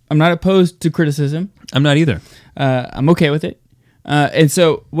not opposed to criticism. I'm not either. I'm okay with it. And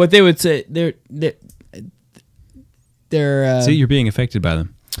so what they would say, they're See, you're being affected by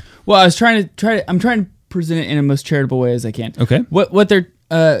them. well, I'm trying to present it in the most charitable way as I can. Okay. What they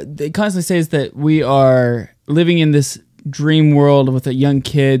constantly say is that we are living in this dream world with the young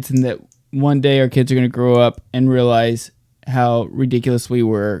kids, and that one day our kids are going to grow up and realize how ridiculous we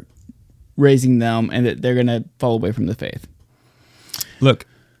were raising them, and that they're going to fall away from the faith. Look,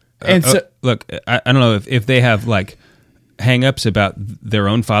 And so, I don't know if they have like hang-ups about their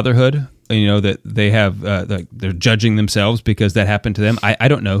own fatherhood, that they have, like they're judging themselves because that happened to them. I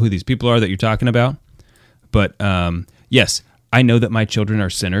don't know who these people are that you're talking about, but yes, I know that my children are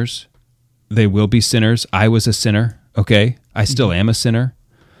sinners. They will be sinners. I was a sinner, okay? I still am a sinner,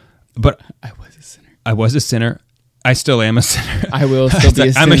 but I was a sinner. I was a sinner. I still am a sinner. I will still be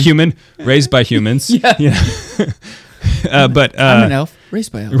a sinner. I'm a human raised by humans. Yeah. But I'm an elf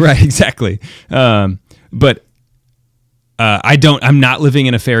raised by elves. right, exactly. But I'm not living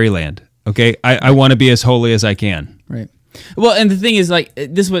in a fairyland. Okay, I want to be as holy as I can. Right. Well, and the thing is, like,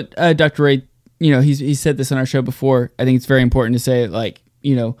 this is what Dr. Ray, he said this on our show before. I think it's very important to say, like,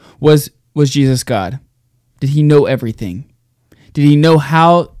 was Jesus God? Did he know everything? Did he know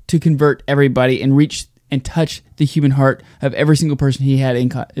how to convert everybody and reach and touch the human heart of every single person he had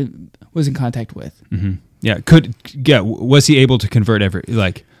was in contact with? Mm-hmm. Yeah. Was he able to convert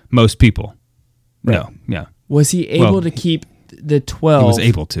most people? Right. No. Yeah. Was he able to keep the 12? He was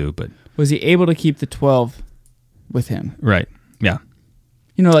able to, but was he able to keep the 12 with him? Right. Yeah.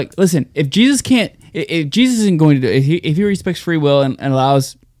 Listen, if Jesus isn't going to do it, if he respects free will and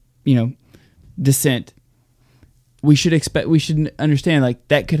allows, dissent, we should understand like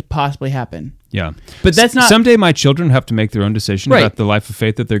that could possibly happen. Yeah. But that's not... Someday my children have to make their own decision about the life of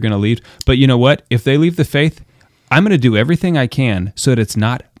faith that they're going to lead. But you know what? If they leave the faith, I'm going to do everything I can so that it's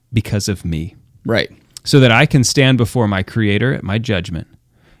not because of me. Right. So that I can stand before my Creator at my judgment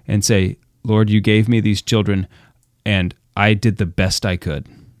and say, Lord, you gave me these children and I did the best I could.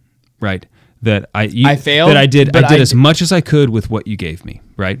 Right? That I failed. That I did as much as I could with what you gave me.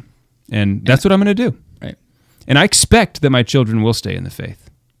 Right? And that's what I'm going to do. Right. And I expect that my children will stay in the faith.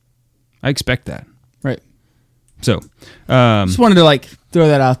 I expect that. Right. So, just wanted to throw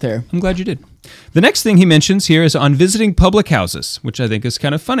that out there. I'm glad you did. The next thing he mentions here is on visiting public houses, which I think is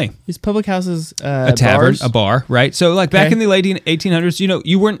kind of funny. Is public houses a tavern, bars? A bar, right? So, back in the late 1800s,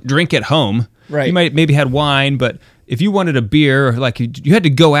 you weren't drink at home. Right. You might maybe had wine, but if you wanted a beer, or you had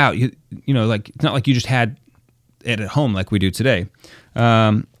to go out. It's not like you just had it at home like we do today.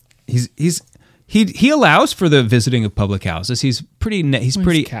 He allows for the visiting of public houses. He's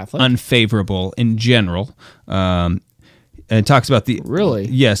pretty Catholic. Unfavorable in general. And talks about the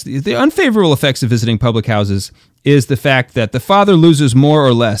unfavorable effects of visiting public houses is the fact that the father loses more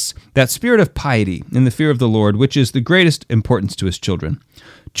or less that spirit of piety and the fear of the Lord, which is the greatest importance to his children.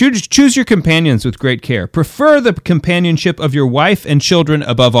 Choose your companions with great care. Prefer the companionship of your wife and children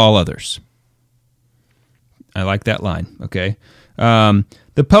above all others. I like that line. Okay.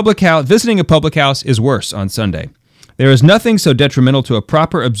 Visiting a public house is worse on Sunday. There is nothing so detrimental to a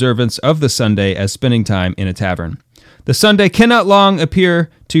proper observance of the Sunday as spending time in a tavern. The Sunday cannot long appear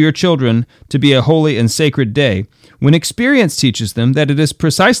to your children to be a holy and sacred day when experience teaches them that it is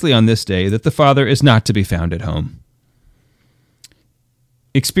precisely on this day that the Father is not to be found at home.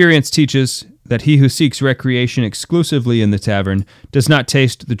 Experience teaches that he who seeks recreation exclusively in the tavern does not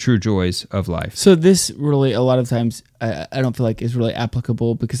taste the true joys of life. So this really, a lot of times, I don't feel like is really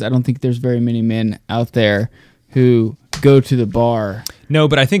applicable because I don't think there's very many men out there who go to the bar. No,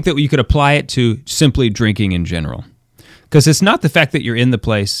 but I think that you could apply it to simply drinking in general. Because it's not the fact that you're in the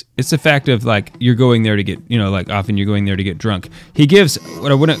place; it's the fact of you're going there to get, often you're going there to get drunk. He gives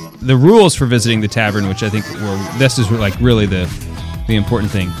the rules for visiting the tavern, which I think this is really the important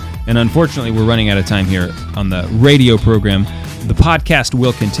thing. And unfortunately, we're running out of time here on the radio program. The podcast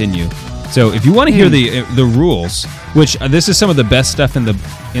will continue, so if you want to hear the rules, which this is some of the best stuff in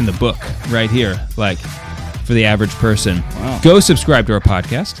the book right here, for the average person, go subscribe to our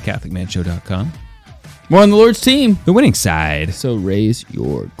podcast, CatholicManShow.com. More on the Lord's team. The winning side. So raise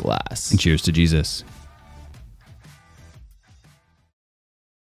your glass. And cheers to Jesus.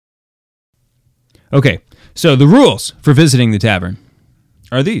 Okay, so the rules for visiting the tavern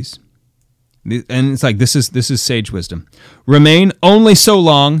are these. And it's this is sage wisdom. Remain only so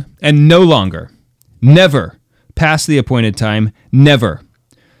long and no longer. Never pass the appointed time. Never.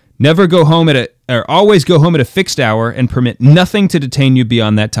 Never go home always go home at a fixed hour and permit nothing to detain you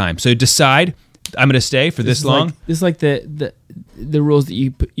beyond that time. So decide I'm going to stay for this long. This is like the rules that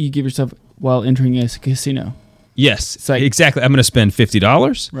you give yourself while entering a casino. Yes, It's like, exactly. I'm going to spend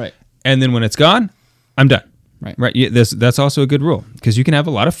 $50. Right. And then when it's gone, I'm done. Right. Right. Yeah, that's also a good rule because you can have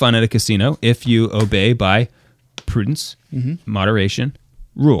a lot of fun at a casino if you obey by prudence, moderation,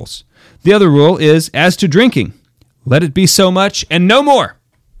 rules. The other rule is, as to drinking, let it be so much and no more.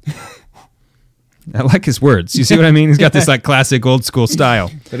 I like his words. You see what I mean? He's got this like classic old school style.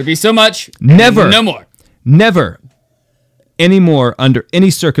 Let it be so much. Never. No more. Never. Anymore under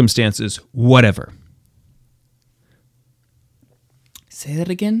any circumstances, whatever. Say that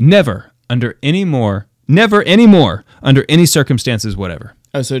again? Never anymore under any circumstances, whatever.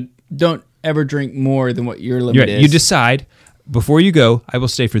 Oh, so don't ever drink more than what your limit is. You decide before you go, I will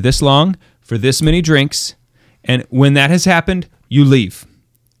stay for this long, for this many drinks, and when that has happened, you leave.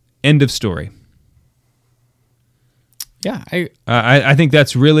 End of story. Yeah, I think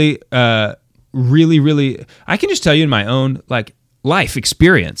that's really, really. I can just tell you in my own life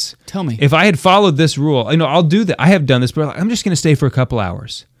experience. Tell me. If I had followed this rule, I'll do that. I have done this, but I'm just going to stay for a couple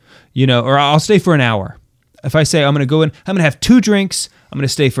hours, or I'll stay for an hour. If I say I'm going to go in, I'm going to have 2 drinks, I'm going to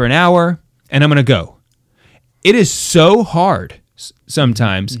stay for an hour, and I'm going to go. It is so hard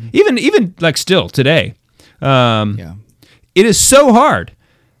sometimes, even like still today. yeah. It is so hard.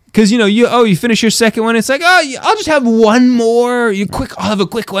 Because, you finish your second one, it's like, I'll just have one more. I'll have a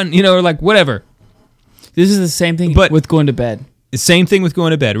quick one, or like whatever. This is the same thing with going to bed. The same thing with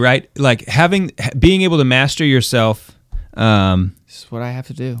going to bed, right? Like being able to master yourself. This is what I have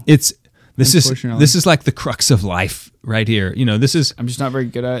to do. This is like the crux of life right here. I'm just not very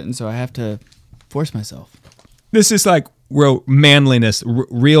good at it, and so I have to force myself. This is like real manliness.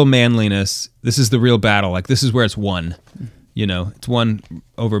 This is the real battle. Like this is where it's won. It's won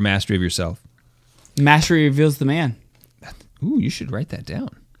over mastery of yourself. Mastery reveals the man. Ooh, you should write that down.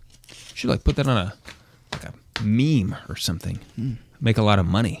 You should put that on a meme or something. Make a lot of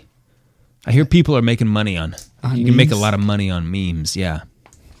money. I hear people are making money on you memes? can make a lot of money on memes. Yeah,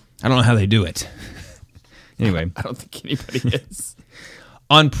 I don't know how they do it. Anyway, I don't think anybody is.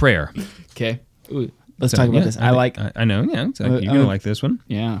 On prayer. Okay. Ooh, let's talk about this. I know. Yeah, exactly. You're gonna like this one.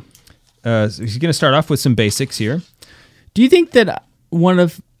 Yeah. So he's gonna start off with some basics here. Do you think that one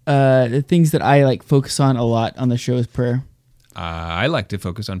of the things that I focus on a lot on the show is prayer? I like to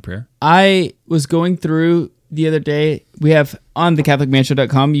focus on prayer. I was going through the other day. We have on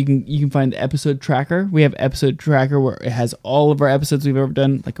thecatholicmanshow.com. You can find the episode tracker. We have episode tracker where it has all of our episodes we've ever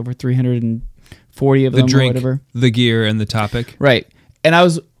done, like over 340 of them or whatever. The drink, the gear, and the topic. Right. And I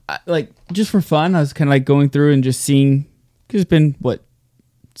was just for fun, I was kind of going through and just seeing. Because it's been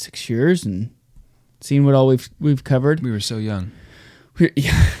 6 years and seeing what all we've covered. We were so young.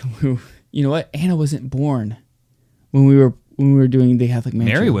 You know what? Anna wasn't born when we were doing the Catholic Man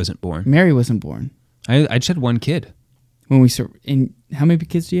Mary Show. wasn't born. Mary wasn't born. I just had one kid. When we how many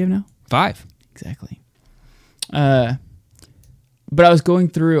kids do you have now? 5. Exactly. But I was going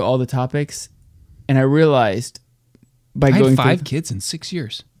through all the topics, and I realized I had 5 kids in 6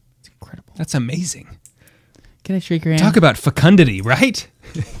 years. It's incredible. That's amazing. Can I shake your hand? Talk about fecundity, right?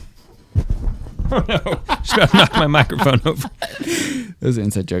 Oh no! Just about knocked my microphone over. That was an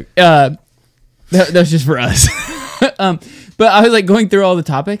inside joke. That was just for us. But I was going through all the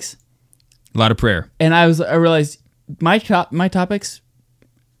topics. A lot of prayer. And I realized my topics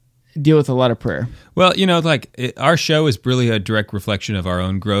deal with a lot of prayer. Well, our show is really a direct reflection of our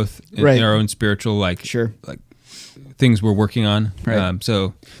own growth, right. In our own spiritual, sure, things we're working on. Right.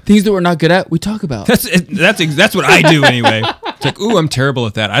 So things that we're not good at, we talk about. That's what I do anyway. It's ooh, I'm terrible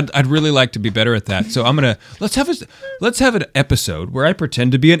at that. I'd really like to be better at that. So let's have an episode where I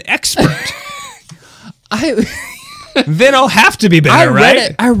pretend to be an expert. Then I'll have to be better,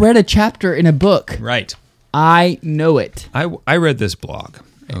 right? I read a chapter in a book. Right. I know it. I read this blog,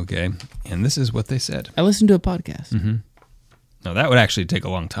 okay, and this is what they said. I listened to a podcast. Mm-hmm. No, that would actually take a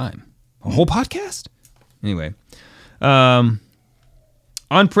long time. A whole podcast? Anyway. On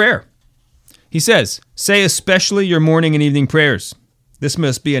prayer. He says, say especially your morning and evening prayers. This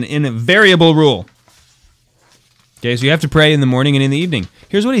must be an invariable rule. Okay, so you have to pray in the morning and in the evening.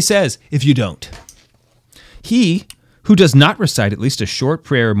 Here's what he says, if you don't. He who does not recite at least a short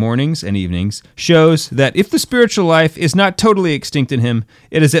prayer mornings and evenings shows that if the spiritual life is not totally extinct in him,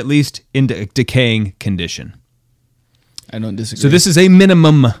 it is at least in a decaying condition. I don't disagree. So this is a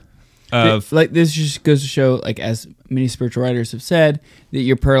minimum of... this just goes to show, as many spiritual writers have said, that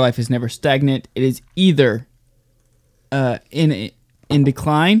your prayer life is never stagnant. It is either in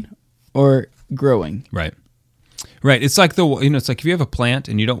decline or growing. Right. Right. It's like it's like if you have a plant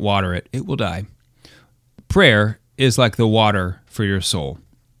and you don't water it, it will die. Prayer is like the water for your soul.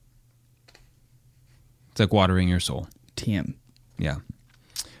 like watering your soul. TM. Yeah.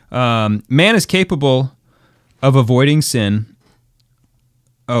 Man is capable of avoiding sin.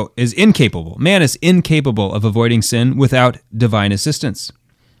 Is incapable. Man is incapable of avoiding sin without divine assistance.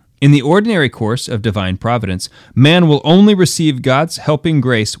 In the ordinary course of divine providence, man will only receive God's helping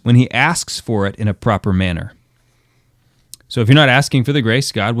grace when he asks for it in a proper manner. So if you're not asking for the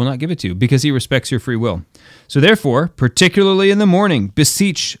grace, God will not give it to you because he respects your free will. So therefore, particularly in the morning,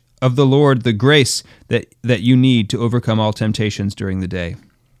 beseech of the Lord the grace that you need to overcome all temptations during the day.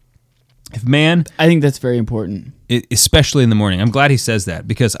 If man... I think that's very important. Especially in the morning. I'm glad he says that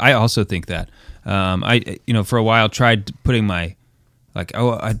because I also think that. I for a while tried putting my...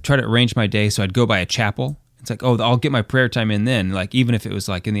 I'd try to arrange my day so I'd go by a chapel. It's like, I'll get my prayer time in then, like even if it was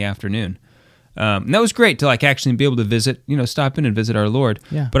like in the afternoon. And that was great to like actually be able to visit, stop in and visit our Lord.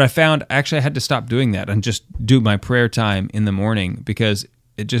 Yeah. But I found actually I had to stop doing that and just do my prayer time in the morning because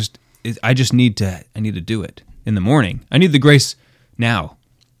I need to do it in the morning. I need the grace now.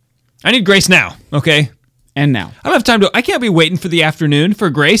 I need grace now, okay? And now. I don't have time I can't be waiting for the afternoon for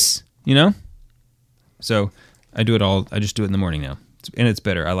grace, So I do it all, I just do it in the morning now. And it's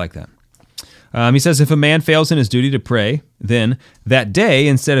better. I like that. He says, if a man fails in his duty to pray, then that day,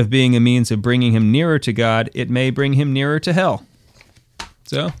 instead of being a means of bringing him nearer to God, it may bring him nearer to hell.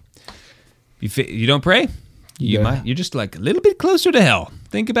 So, you don't pray, you're just like a little bit closer to hell.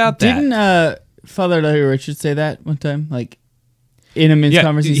 Think about that. Didn't Father Larry Richards say that one time? Like, in a men's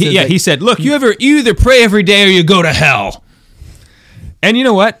conversation? He said, look, you either pray every day or you go to hell. And you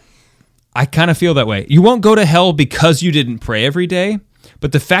know what? I kind of feel that way. You won't go to hell because you didn't pray every day,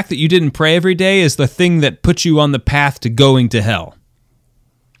 but the fact that you didn't pray every day is the thing that puts you on the path to going to hell.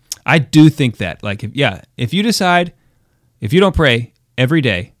 I do think that. Like, if you decide, if you don't pray every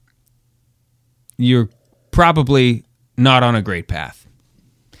day, you're probably not on a great path.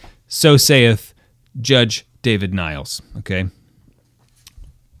 So saith Judge David Niles, okay?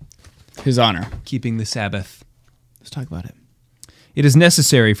 His honor. Keeping the Sabbath. Let's talk about it. It is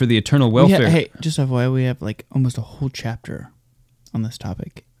necessary for the eternal welfare. Just FYI, we have like almost a whole chapter on this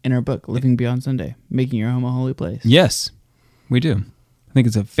topic in our book, Living Beyond Sunday, Making Your Home a Holy Place. Yes, we do. I think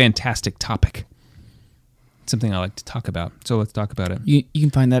it's a fantastic topic. It's something I like to talk about. So let's talk about it. You can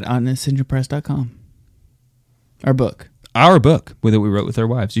find that on ascensionpress.com. Our book. Our book that we wrote with our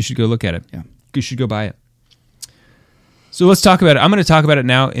wives. You should go look at it. Yeah. You should go buy it. So let's talk about it. I'm going to talk about it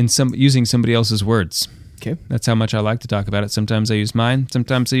now using somebody else's words. Okay. That's how much I like to talk about it. Sometimes I use mine.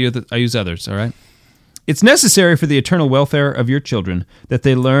 Sometimes I use others, all right? It's necessary for the eternal welfare of your children that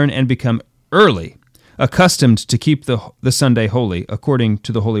they learn and become early accustomed to keep the Sunday holy according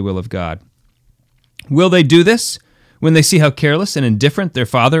to the holy will of God. Will they do this when they see how careless and indifferent their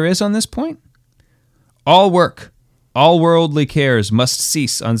father is on this point? All work, all worldly cares must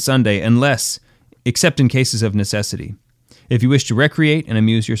cease on Sunday except in cases of necessity. If you wish to recreate and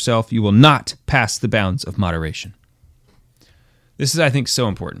amuse yourself, you will not pass the bounds of moderation. This is, I think, so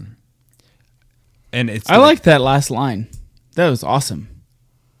important. And I like that last line. That was awesome.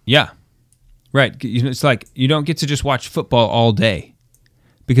 Yeah. Right. It's like you don't get to just watch football all day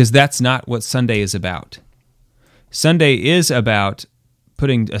because that's not what Sunday is about. Sunday is about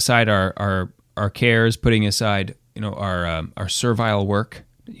putting aside our cares, putting aside our servile work.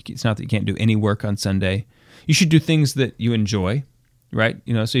 It's not that you can't do any work on Sunday. You should do things that you enjoy, right?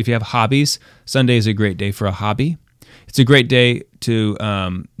 So if you have hobbies, Sunday is a great day for a hobby. It's a great day to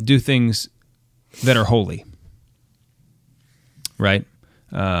do things that are holy, right?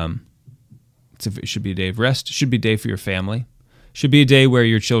 It should be a day of rest. It should be a day for your family. It should be a day where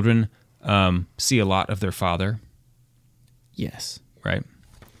your children see a lot of their father. Yes. Right?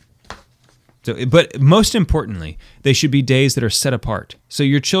 So, but most importantly, they should be days that are set apart. So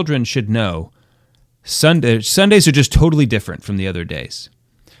your children should know Sundays are just totally different from the other days,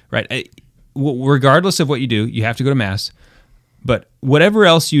 right? Regardless of what you do, you have to go to Mass. But whatever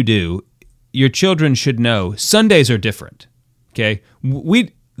else you do, your children should know Sundays are different, okay?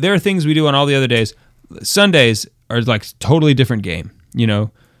 There are things we do on all the other days. Sundays are like totally different game,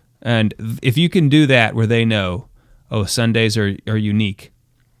 And if you can do that where they know, Sundays are unique,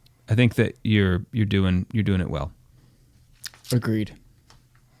 I think that you're doing it well. Agreed.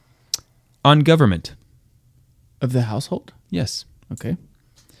 On government. Of the household? Yes. Okay.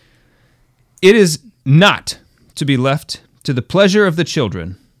 It is not to be left to the pleasure of the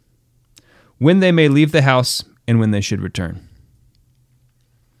children when they may leave the house and when they should return.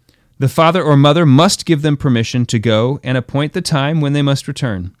 The father or mother must give them permission to go and appoint the time when they must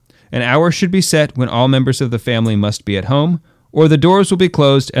return. An hour should be set when all members of the family must be at home, or the doors will be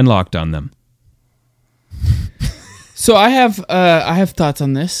closed and locked on them. So I have thoughts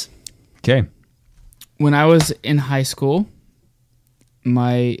on this. Okay. when I was in high school,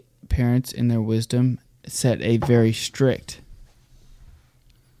 my parents, in their wisdom, set a very strict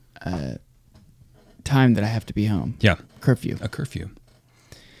time that I have to be home. Yeah. Curfew. A curfew.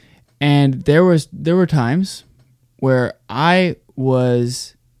 And there were times where I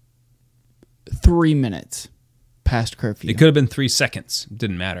was 3 minutes past curfew. It could have been 3 seconds.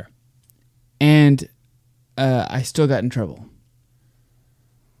 Didn't matter. And I still got in trouble.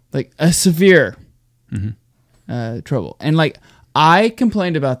 Like a severe trouble. And like I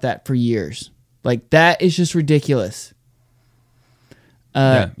complained about that for years. Like that is just ridiculous.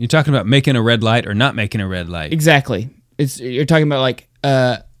 You're talking about making a red light or not making a red light. Exactly. You're talking about like,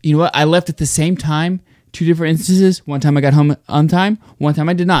 you know what? I left at the same time, 2 different instances. One time I got home on time. One time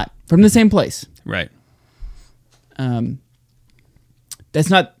I did not. From the same place. Right. That's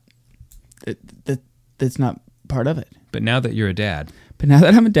not that's not part of it. But now that you're a dad. But now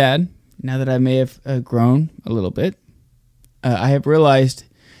that I'm a dad, now that I may have grown a little bit, I have realized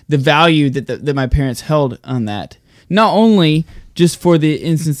the value that my parents held on that. Not only just for the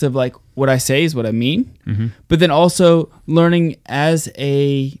instance of like what I say is what I mean, but then also learning as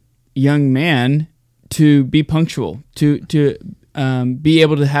a young man to be punctual, to be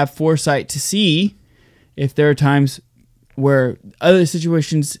able to have foresight to see if there are times where other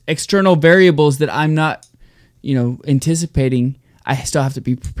situations, external variables that I'm not, anticipating, I still have to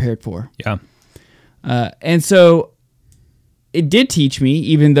be prepared for. Yeah. And so it did teach me,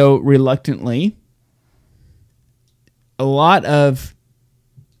 even though reluctantly, a lot of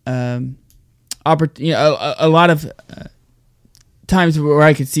a lot of times where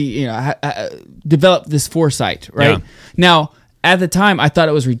I could see, develop this foresight, right? Yeah. Now, at the time, I thought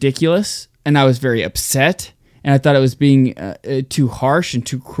it was ridiculous, and I was very upset, and I thought it was being too harsh and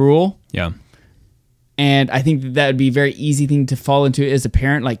too cruel. Yeah. And I think that would be a very easy thing to fall into as a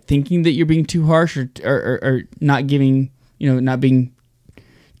parent, like thinking that you're being too harsh or not giving, not being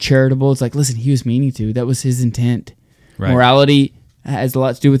charitable. It's like, listen, he was meaning to. That was his intent. Right. Morality has a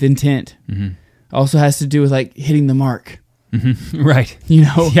lot to do with intent. Mm-hmm. Also has to do with like hitting the mark. Mm-hmm. Right.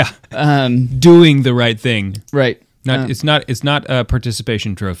 Yeah. Doing the right thing. Right. It's not a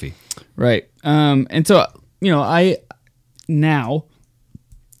participation trophy. Right. And so, I now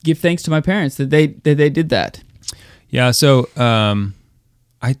give thanks to my parents that they did that. Yeah. So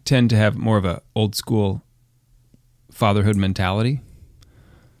I tend to have more of a old school fatherhood mentality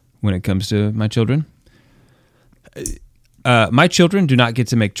when it comes to my children. My children do not get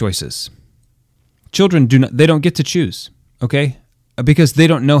to make choices. Children they don't get to choose. Okay, because they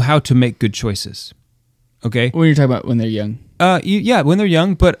don't know how to make good choices. Okay. When you're talking about when they're young. Yeah, when they're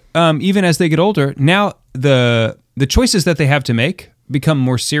young, but even as they get older, now the choices that they have to make become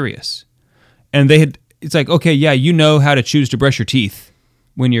more serious. And it's like, okay, yeah, you know how to choose to brush your teeth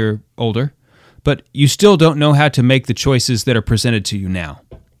when you're older, but you still don't know how to make the choices that are presented to you now.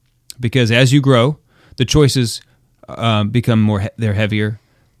 Because as you grow, the choices become they're heavier,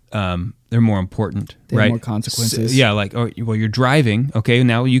 they're more important, they right? Have more consequences. So, yeah, like, you're driving, okay,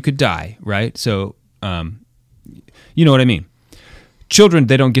 now you could die, right? So, you know what I mean? Children,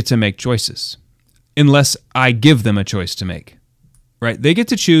 they don't get to make choices unless I give them a choice to make, right? They get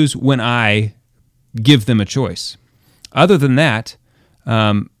to choose when I give them a choice. Other than that,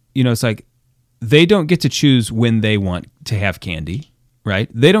 it's like they don't get to choose when they want to have candy, right?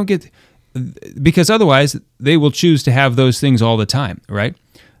 They don't get, because otherwise they will choose to have those things all the time, right?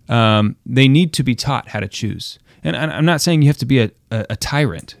 They need to be taught how to choose. And I'm not saying you have to be a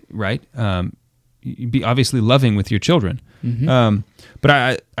tyrant, right? Be obviously loving with your children. Mm-hmm.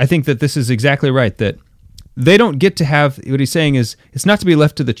 But I think that this is exactly right, that they don't get to have, what he's saying is, it's not to be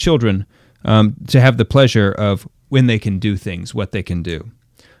left to the children to have the pleasure of when they can do things, what they can do.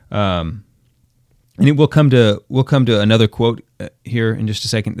 And we'll come to another quote here in just a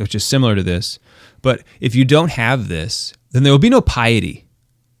second, which is similar to this. But if you don't have this, then there will be no piety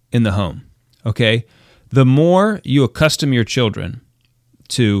in the home, okay? The more you accustom your children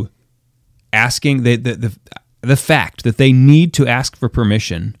to asking, the fact that they need to ask for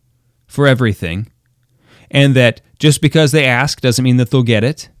permission for everything, and that just because they ask doesn't mean that they'll get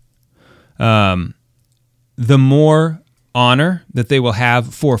it, the more honor that they will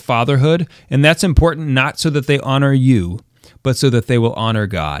have for fatherhood, and that's important not so that they honor you, but so that they will honor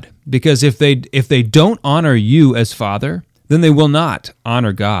God. Because if they don't honor you as father, then they will not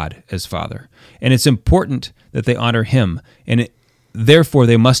honor God as Father. And it's important that they honor Him, and therefore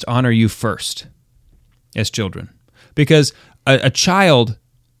they must honor you first as children. Because a child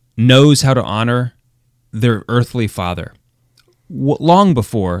knows how to honor their earthly father long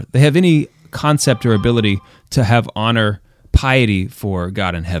before they have any concept or ability to have honor, piety for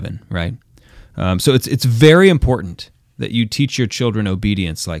God in heaven, right? So it's very important that you teach your children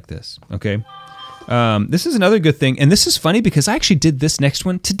obedience like this, okay? This is another good thing, and this is funny because I actually did this next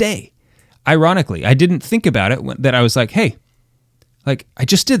one today. Ironically, I didn't think about it that I was like, hey, like I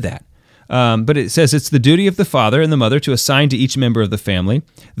just did that. But it says it's the duty of the father and the mother to assign to each member of the family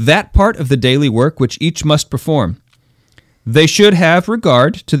that part of the daily work which each must perform. They should have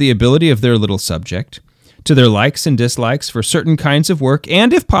regard to the ability of their little subject, to their likes and dislikes for certain kinds of work,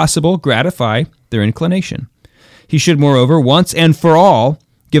 and if possible, gratify their inclination. He should, moreover, once and for all,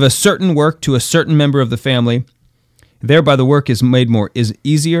 give a certain work to a certain member of the family. Thereby the work is made is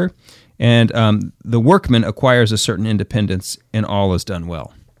easier, and the workman acquires a certain independence, and all is done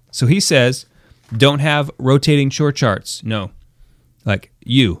well. So he says, don't have rotating chore charts. No. Like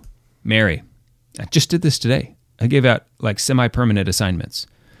you, Mary. I just did this today. I gave out like semi-permanent assignments.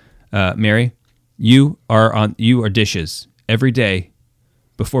 Mary, you are dishes. Every day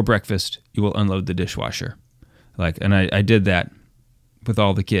before breakfast, you will unload the dishwasher. And I did that with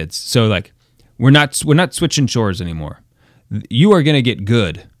all the kids. So like we're not switching chores anymore. You are going to get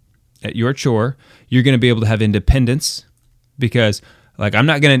good at your chore. You're going to be able to have independence because like I'm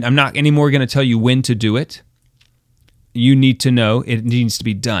not anymore going to tell you when to do it. You need to know it needs to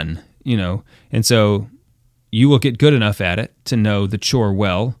be done, And so you will get good enough at it to know the chore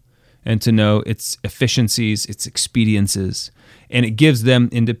well and to know its efficiencies, its expediences, and it gives them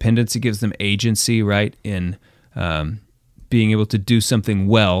independence. It gives them agency, right, in being able to do something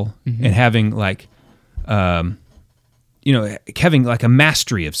well and having having like a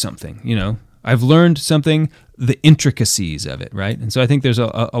mastery of something. I've learned something, the intricacies of it, right? And so I think there's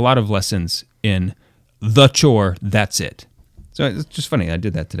a lot of lessons in the chore. That's it. So it's just funny. I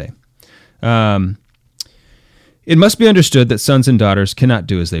did that today. It must be understood that sons and daughters cannot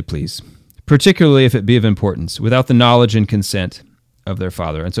do as they please, particularly if it be of importance, without the knowledge and consent of their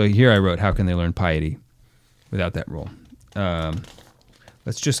father. And so here I wrote, how can they learn piety without that rule?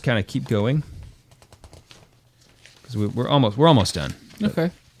 Let's just kind of keep going because we're almost done.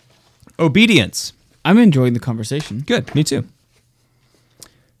 Okay. Obedience. I'm enjoying the conversation. Good. Me too.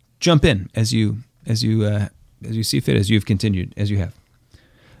 Jump in as you see fit, as you've continued, as you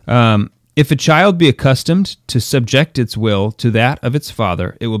have. If a child be accustomed to subject its will to that of its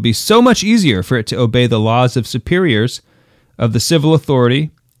father, it will be so much easier for it to obey the laws of superiors, of the civil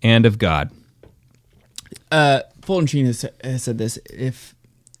authority, and of God. Fulton Sheen has said this. If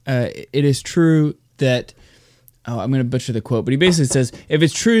it is true that, I'm going to butcher the quote, but he basically says, if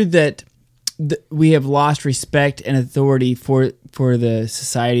it's true that we have lost respect and authority for the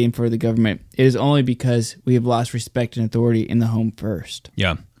society and for the government, it is only because we have lost respect and authority in the home first.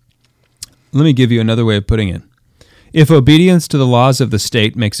 Yeah. Let me give you another way of putting it. If obedience to the laws of the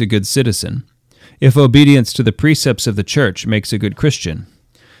state makes a good citizen, if obedience to the precepts of the church makes a good Christian,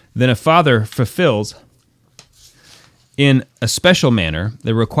 then a father fulfills in a special manner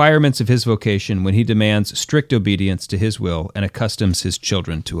the requirements of his vocation when he demands strict obedience to his will and accustoms his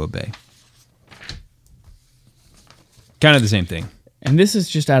children to obey. Kind of the same thing. And this is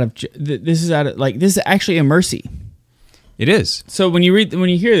just this is actually a mercy. It is. So when you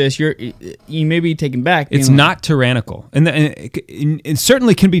hear this, you may be taken back. It's not tyrannical, and it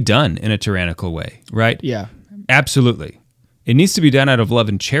certainly can be done in a tyrannical way, right? Yeah, absolutely. It needs to be done out of love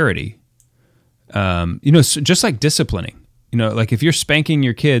and charity. Just like disciplining. Like if you're spanking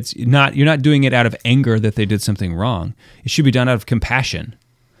your kids, you're not doing it out of anger that they did something wrong. It should be done out of compassion,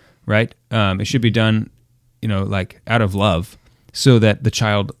 right? It should be done, like out of love, so that the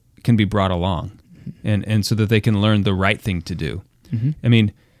child can be brought along. And so that they can learn the right thing to do. Mm-hmm. I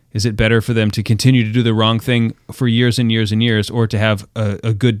mean, is it better for them to continue to do the wrong thing for years and years and years, or to have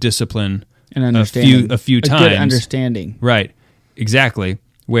a good discipline and understanding, a few times? A good understanding. Right, exactly,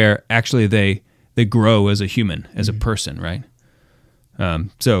 where actually they grow as a human, as a person, right?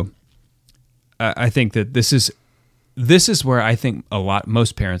 So I think that this is where I think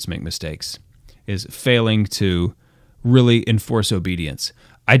most parents make mistakes, is failing to really enforce obedience.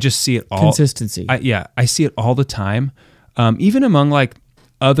 I just see it all. Consistency. I see it all the time. Even among like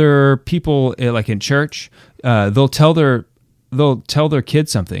other people, like in church, they'll tell their kid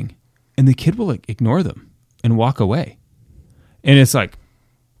something, and the kid will like ignore them and walk away. And it's like,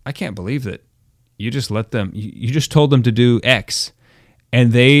 I can't believe that you just let them. You just told them to do X,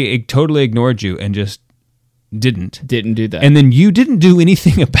 and they totally ignored you and just didn't do that. And then you didn't do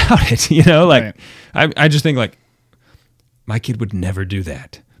anything about it. Right. I just think like, my kid would never do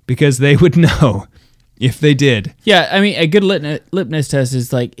that, because they would know if they did. Yeah, I mean, a good litmus test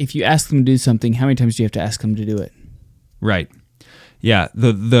is like, if you ask them to do something, how many times do you have to ask them to do it? Right. Yeah,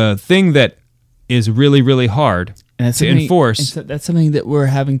 the thing that is really, really hard. and that's to enforce. And so that's something that we're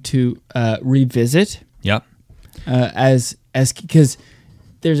having to revisit. Yep. As because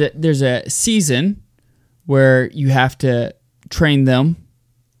there's a season where you have to train them,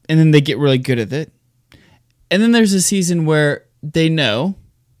 and then they get really good at it, and then there's a season where they know,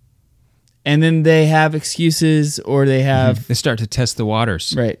 and then they have excuses or they have They start to test the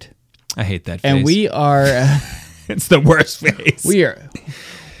waters. right. I hate that phase. And we are it's the worst phase.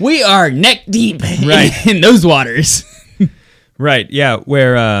 we are neck deep Right. in those waters. Right. Yeah.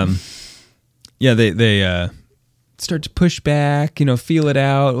 Where they start to push back, feel it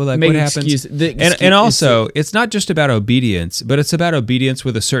out. Like Make what happens. And also, it's not just about obedience, but it's about obedience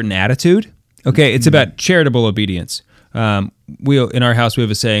with a certain attitude. Okay. It's about charitable obedience. We in our house we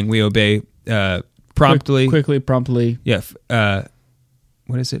have a saying: we obey promptly, quickly, promptly. Yeah.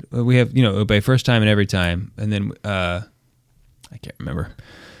 What is it? We have obey first time and every time, and then I can't remember.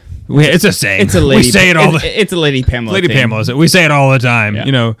 It's a saying. It's a lady. We say it all. It's a Lady Pamela. Lady thing. Pamela. We say it all the time.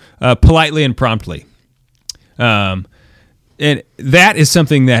 Yeah. Politely and promptly. And that is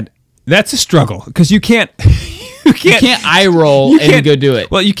something that's a struggle because you can't eye roll and go do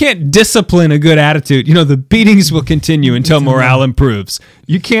it. Well, you can't discipline a good attitude. The beatings will continue until morale improves.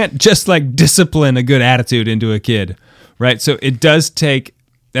 You can't just discipline a good attitude into a kid, right? So it does take.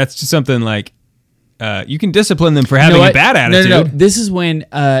 That's just something like you can discipline them for having a bad attitude. No. This is when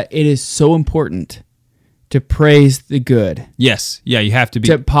it is so important to praise the good. Yes. Yeah, you have to be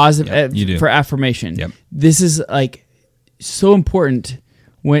to positive. Yep, you do. For affirmation. Yep. This is so important.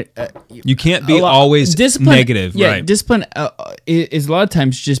 When you can't be always negative, yeah, right? Discipline is a lot of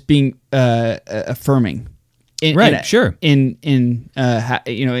times just being affirming, Sure. In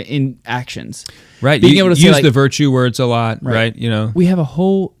actions, right? Being able to use say, the virtue words a lot, right? We have a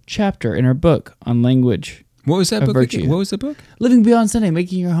whole chapter in our book on language. What was that book? Virtue. What was the book? Living Beyond Sunday,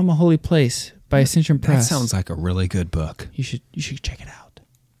 Making Your Home a Holy Place by Ascension Press. That sounds like a really good book. You should check it out.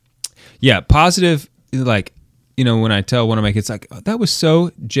 Yeah, positive. When I tell one of my kids, oh, that was so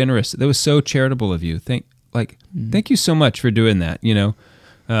generous, that was so charitable of you. Thank you so much for doing that.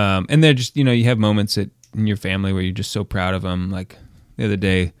 And they're just you have moments in your family where you're just so proud of them. Like the other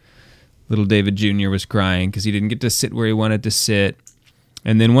day, little David Jr. was crying because he didn't get to sit where he wanted to sit,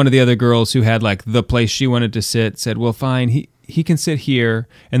 and then one of the other girls who had the place she wanted to sit said, "Well, fine, he can sit here."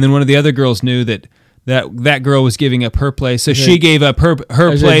 And then one of the other girls knew that girl was giving up her place, so she gave up her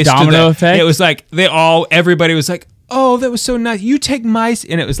place. Domino effect. It was everybody was like, "Oh, that was so nice. You take my,"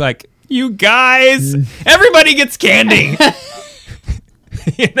 and it was like, "You guys, everybody gets candy."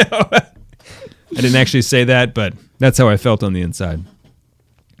 I didn't actually say that, but that's how I felt on the inside.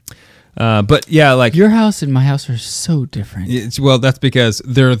 But yeah, your house and my house are so different. That's because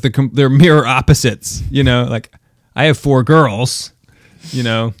they're mirror opposites. I have 4 girls,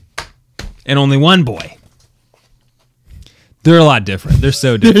 and only 1 boy. They're a lot different. They're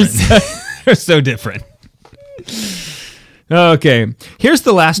so different. They're so different. Okay, here's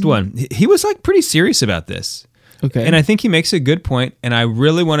the last one. He was pretty serious about this. Okay. And I think he makes a good point, and I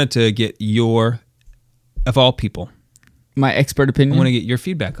really wanted to get of all people, my expert opinion. I want to get your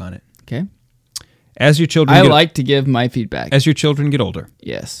feedback on it. Okay. As your children like to give my feedback. As your children get older.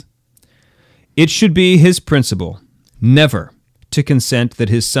 Yes. It should be his principle never to consent that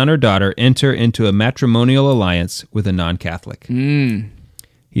his son or daughter enter into a matrimonial alliance with a non-Catholic.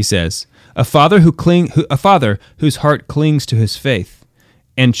 He says, a father whose heart clings to his faith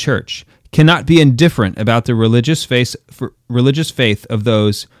and church cannot be indifferent about the religious faith of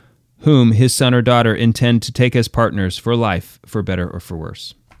those whom his son or daughter intend to take as partners for life, for better or for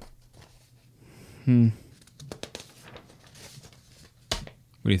worse. What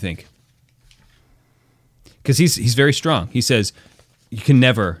do you think? Because he's very strong. He says you can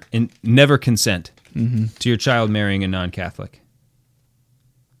never consent to your child marrying a non-Catholic.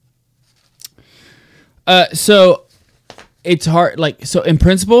 So it's hard. So in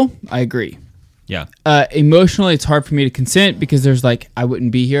principle, I agree. Yeah. Emotionally, it's hard for me to consent because there's I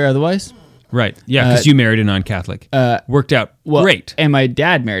wouldn't be here otherwise. Right. Yeah, because you married a non-Catholic. Worked out great. And my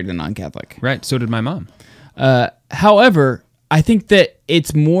dad married a non-Catholic. Right. So did my mom. However, I think that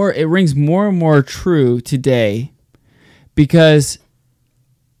it rings more and more true today because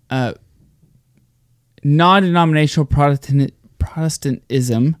non-denominational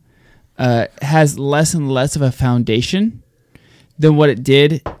Protestantism has less and less of a foundation than what it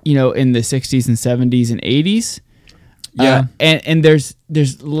did, in the 60s and 70s and 80s. Yeah. And there's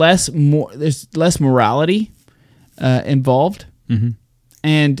less morality involved. Mm-hmm.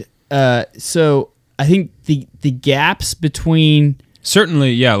 And so I think the gaps between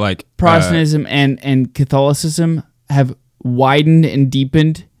certainly, yeah, Protestantism and Catholicism have widened and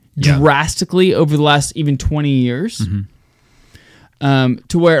deepened Yeah. drastically over the last even 20 years, to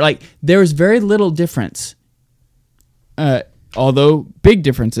where like there was very little difference, although big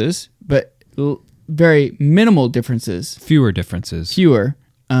differences, but very minimal differences, Fewer differences.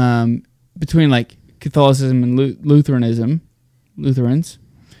 between like Catholicism and Lutherans,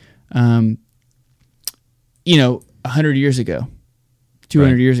 100 years ago,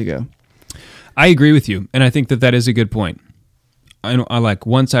 200 years ago. I agree with you, and I think that is a good point. I like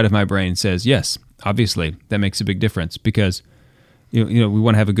one side of my brain says, yes, obviously, that makes a big difference because we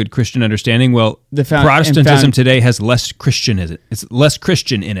want to have a good Christian understanding. Well, Protestantism today has less Christian in it. It's less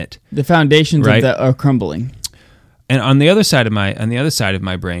Christian in it. The foundations of that are crumbling. And on the other side of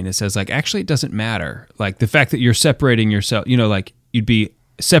my brain, it says like actually it doesn't matter. Like the fact that you're separating yourself, like you'd be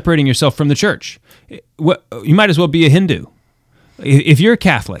separating yourself from the church. You might as well be a Hindu. If you're a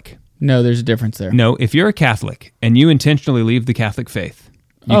Catholic. No, there's a difference there. No, if you're a Catholic and you intentionally leave the Catholic faith,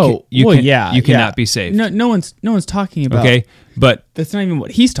 you cannot be saved. No one's talking about. Okay, but that's not even what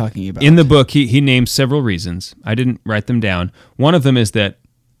he's talking about. In the book, he names several reasons. I didn't write them down. One of them is that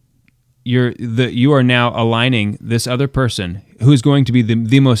you are now aligning this other person who is going to be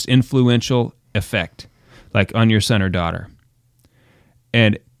the most influential effect, like on your son or daughter.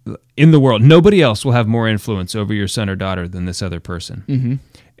 And in the world, nobody else will have more influence over your son or daughter than this other person. Mm-hmm.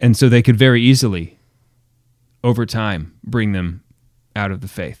 And so they could very easily, over time, bring them out of the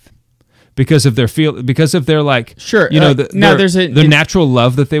faith because of their like the natural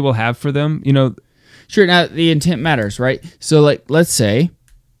love that they will have for them. Sure. Now the intent matters, right? So like, let's say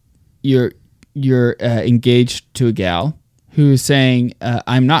you're engaged to a gal who is saying,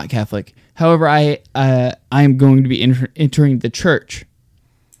 "I'm not Catholic. However, I am going to be entering the church."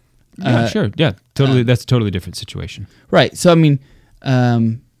 Yeah, sure. Yeah, totally. That's a totally different situation. Right. So I mean,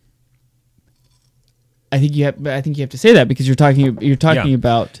 I think you have to say that because you're talking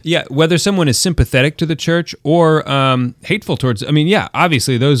about whether someone is sympathetic to the church or hateful towards. I mean,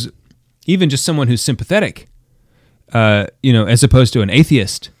 obviously those, even just someone who's sympathetic, as opposed to an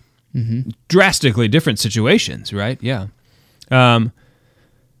atheist, drastically different situations, right? Yeah.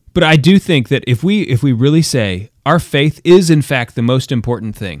 But I do think that if we really say our faith is in fact the most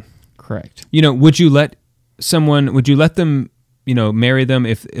important thing, correct? Would you let them, marry them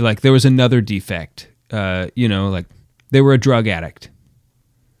if like there was another defect? Like they were a drug addict.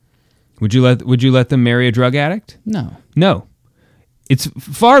 Would you let them marry a drug addict? No. It's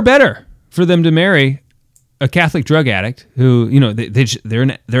far better for them to marry a Catholic drug addict who, they're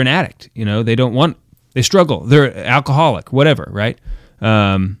an addict. They struggle. They're alcoholic, whatever, right?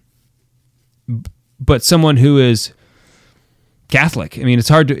 But someone who is Catholic. I mean, it's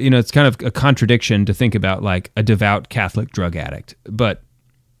hard to, it's kind of a contradiction to think about like a devout Catholic drug addict, but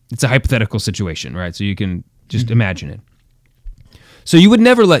it's a hypothetical situation, right? So you can just imagine it. So you would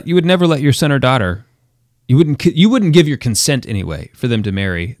never let your son or daughter, you wouldn't give your consent anyway for them to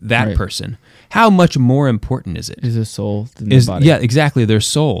marry that person. How much more important is it? Is a soul than the body? Yeah, exactly. Their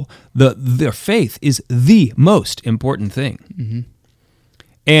soul, their faith is the most important thing. Mm-hmm.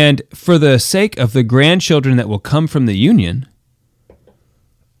 And for the sake of the grandchildren that will come from the union,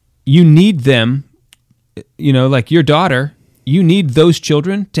 you need them, like your daughter. You need those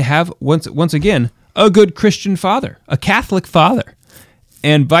children to have, once again, a good Christian father, a Catholic father,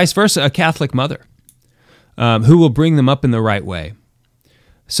 and vice versa, a Catholic mother, who will bring them up in the right way.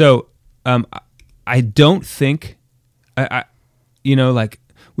 So I don't think, like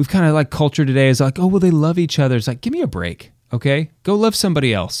we've kind of like culture today is like, oh, well, they love each other. It's like, give me a break, okay? Go love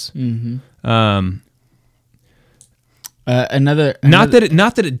somebody else. Mm-hmm. Not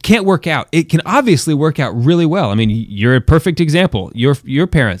that it can't work out. It can obviously work out really well. I mean, you're a perfect example. Your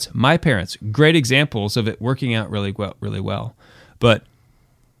parents, my parents, great examples of it working out really well. But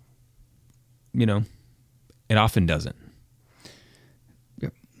it often doesn't.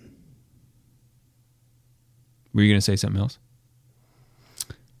 Yep. Were you going to say something else?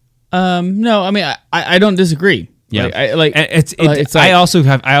 No. I mean, I don't disagree. Yeah, it's I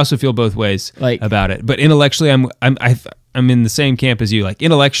also feel both ways about it. But intellectually, I'm in the same camp as you. Like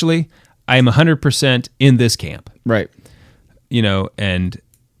intellectually, I am 100% in this camp. Right. And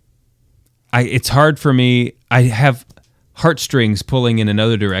it's hard for me. I have heartstrings pulling in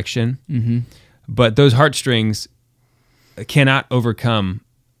another direction, but those heartstrings cannot overcome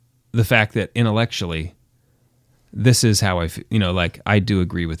the fact that intellectually, this is how I feel. Like I do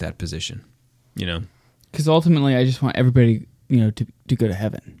agree with that position. Because ultimately, I just want everybody, to go to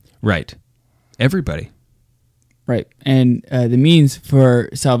heaven. Right. Everybody. Right. And the means for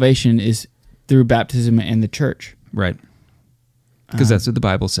salvation is through baptism and the church. Right. Because that's what the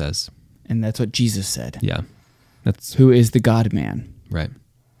Bible says. And that's what Jesus said. Yeah. Who is the God-man. Right.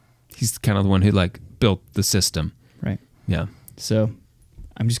 he's kind of the one who like built the system. Right. Yeah. So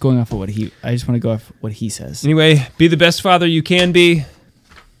I'm just going off of I just want to go off what he says. Anyway, be the best father you can be.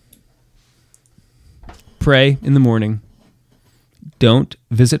 Pray in the morning. Don't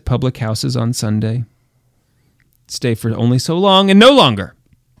visit public houses on Sunday. Stay for only so long and no longer.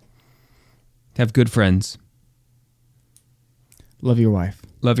 Have good friends. Love your wife.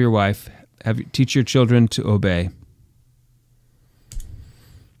 Love your wife. Teach your children to obey.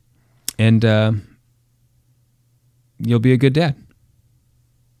 And you'll be a good dad.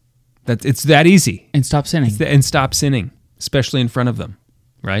 It's that easy. And stop sinning. And stop sinning, especially in front of them,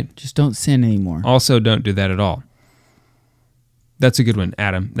 right? Just don't sin anymore. Also, don't do that at all. That's a good one,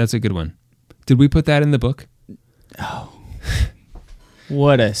 Adam. That's a good one. Did we put that in the book? Oh.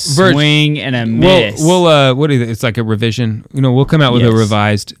 What a swing and a miss. We'll what is it? It's like a revision. We'll come out with a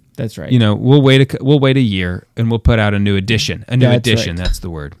revised. That's right. We'll wait a year and we'll put out a new edition. That's right. That's the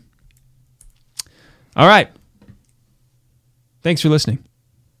word. All right. Thanks for listening.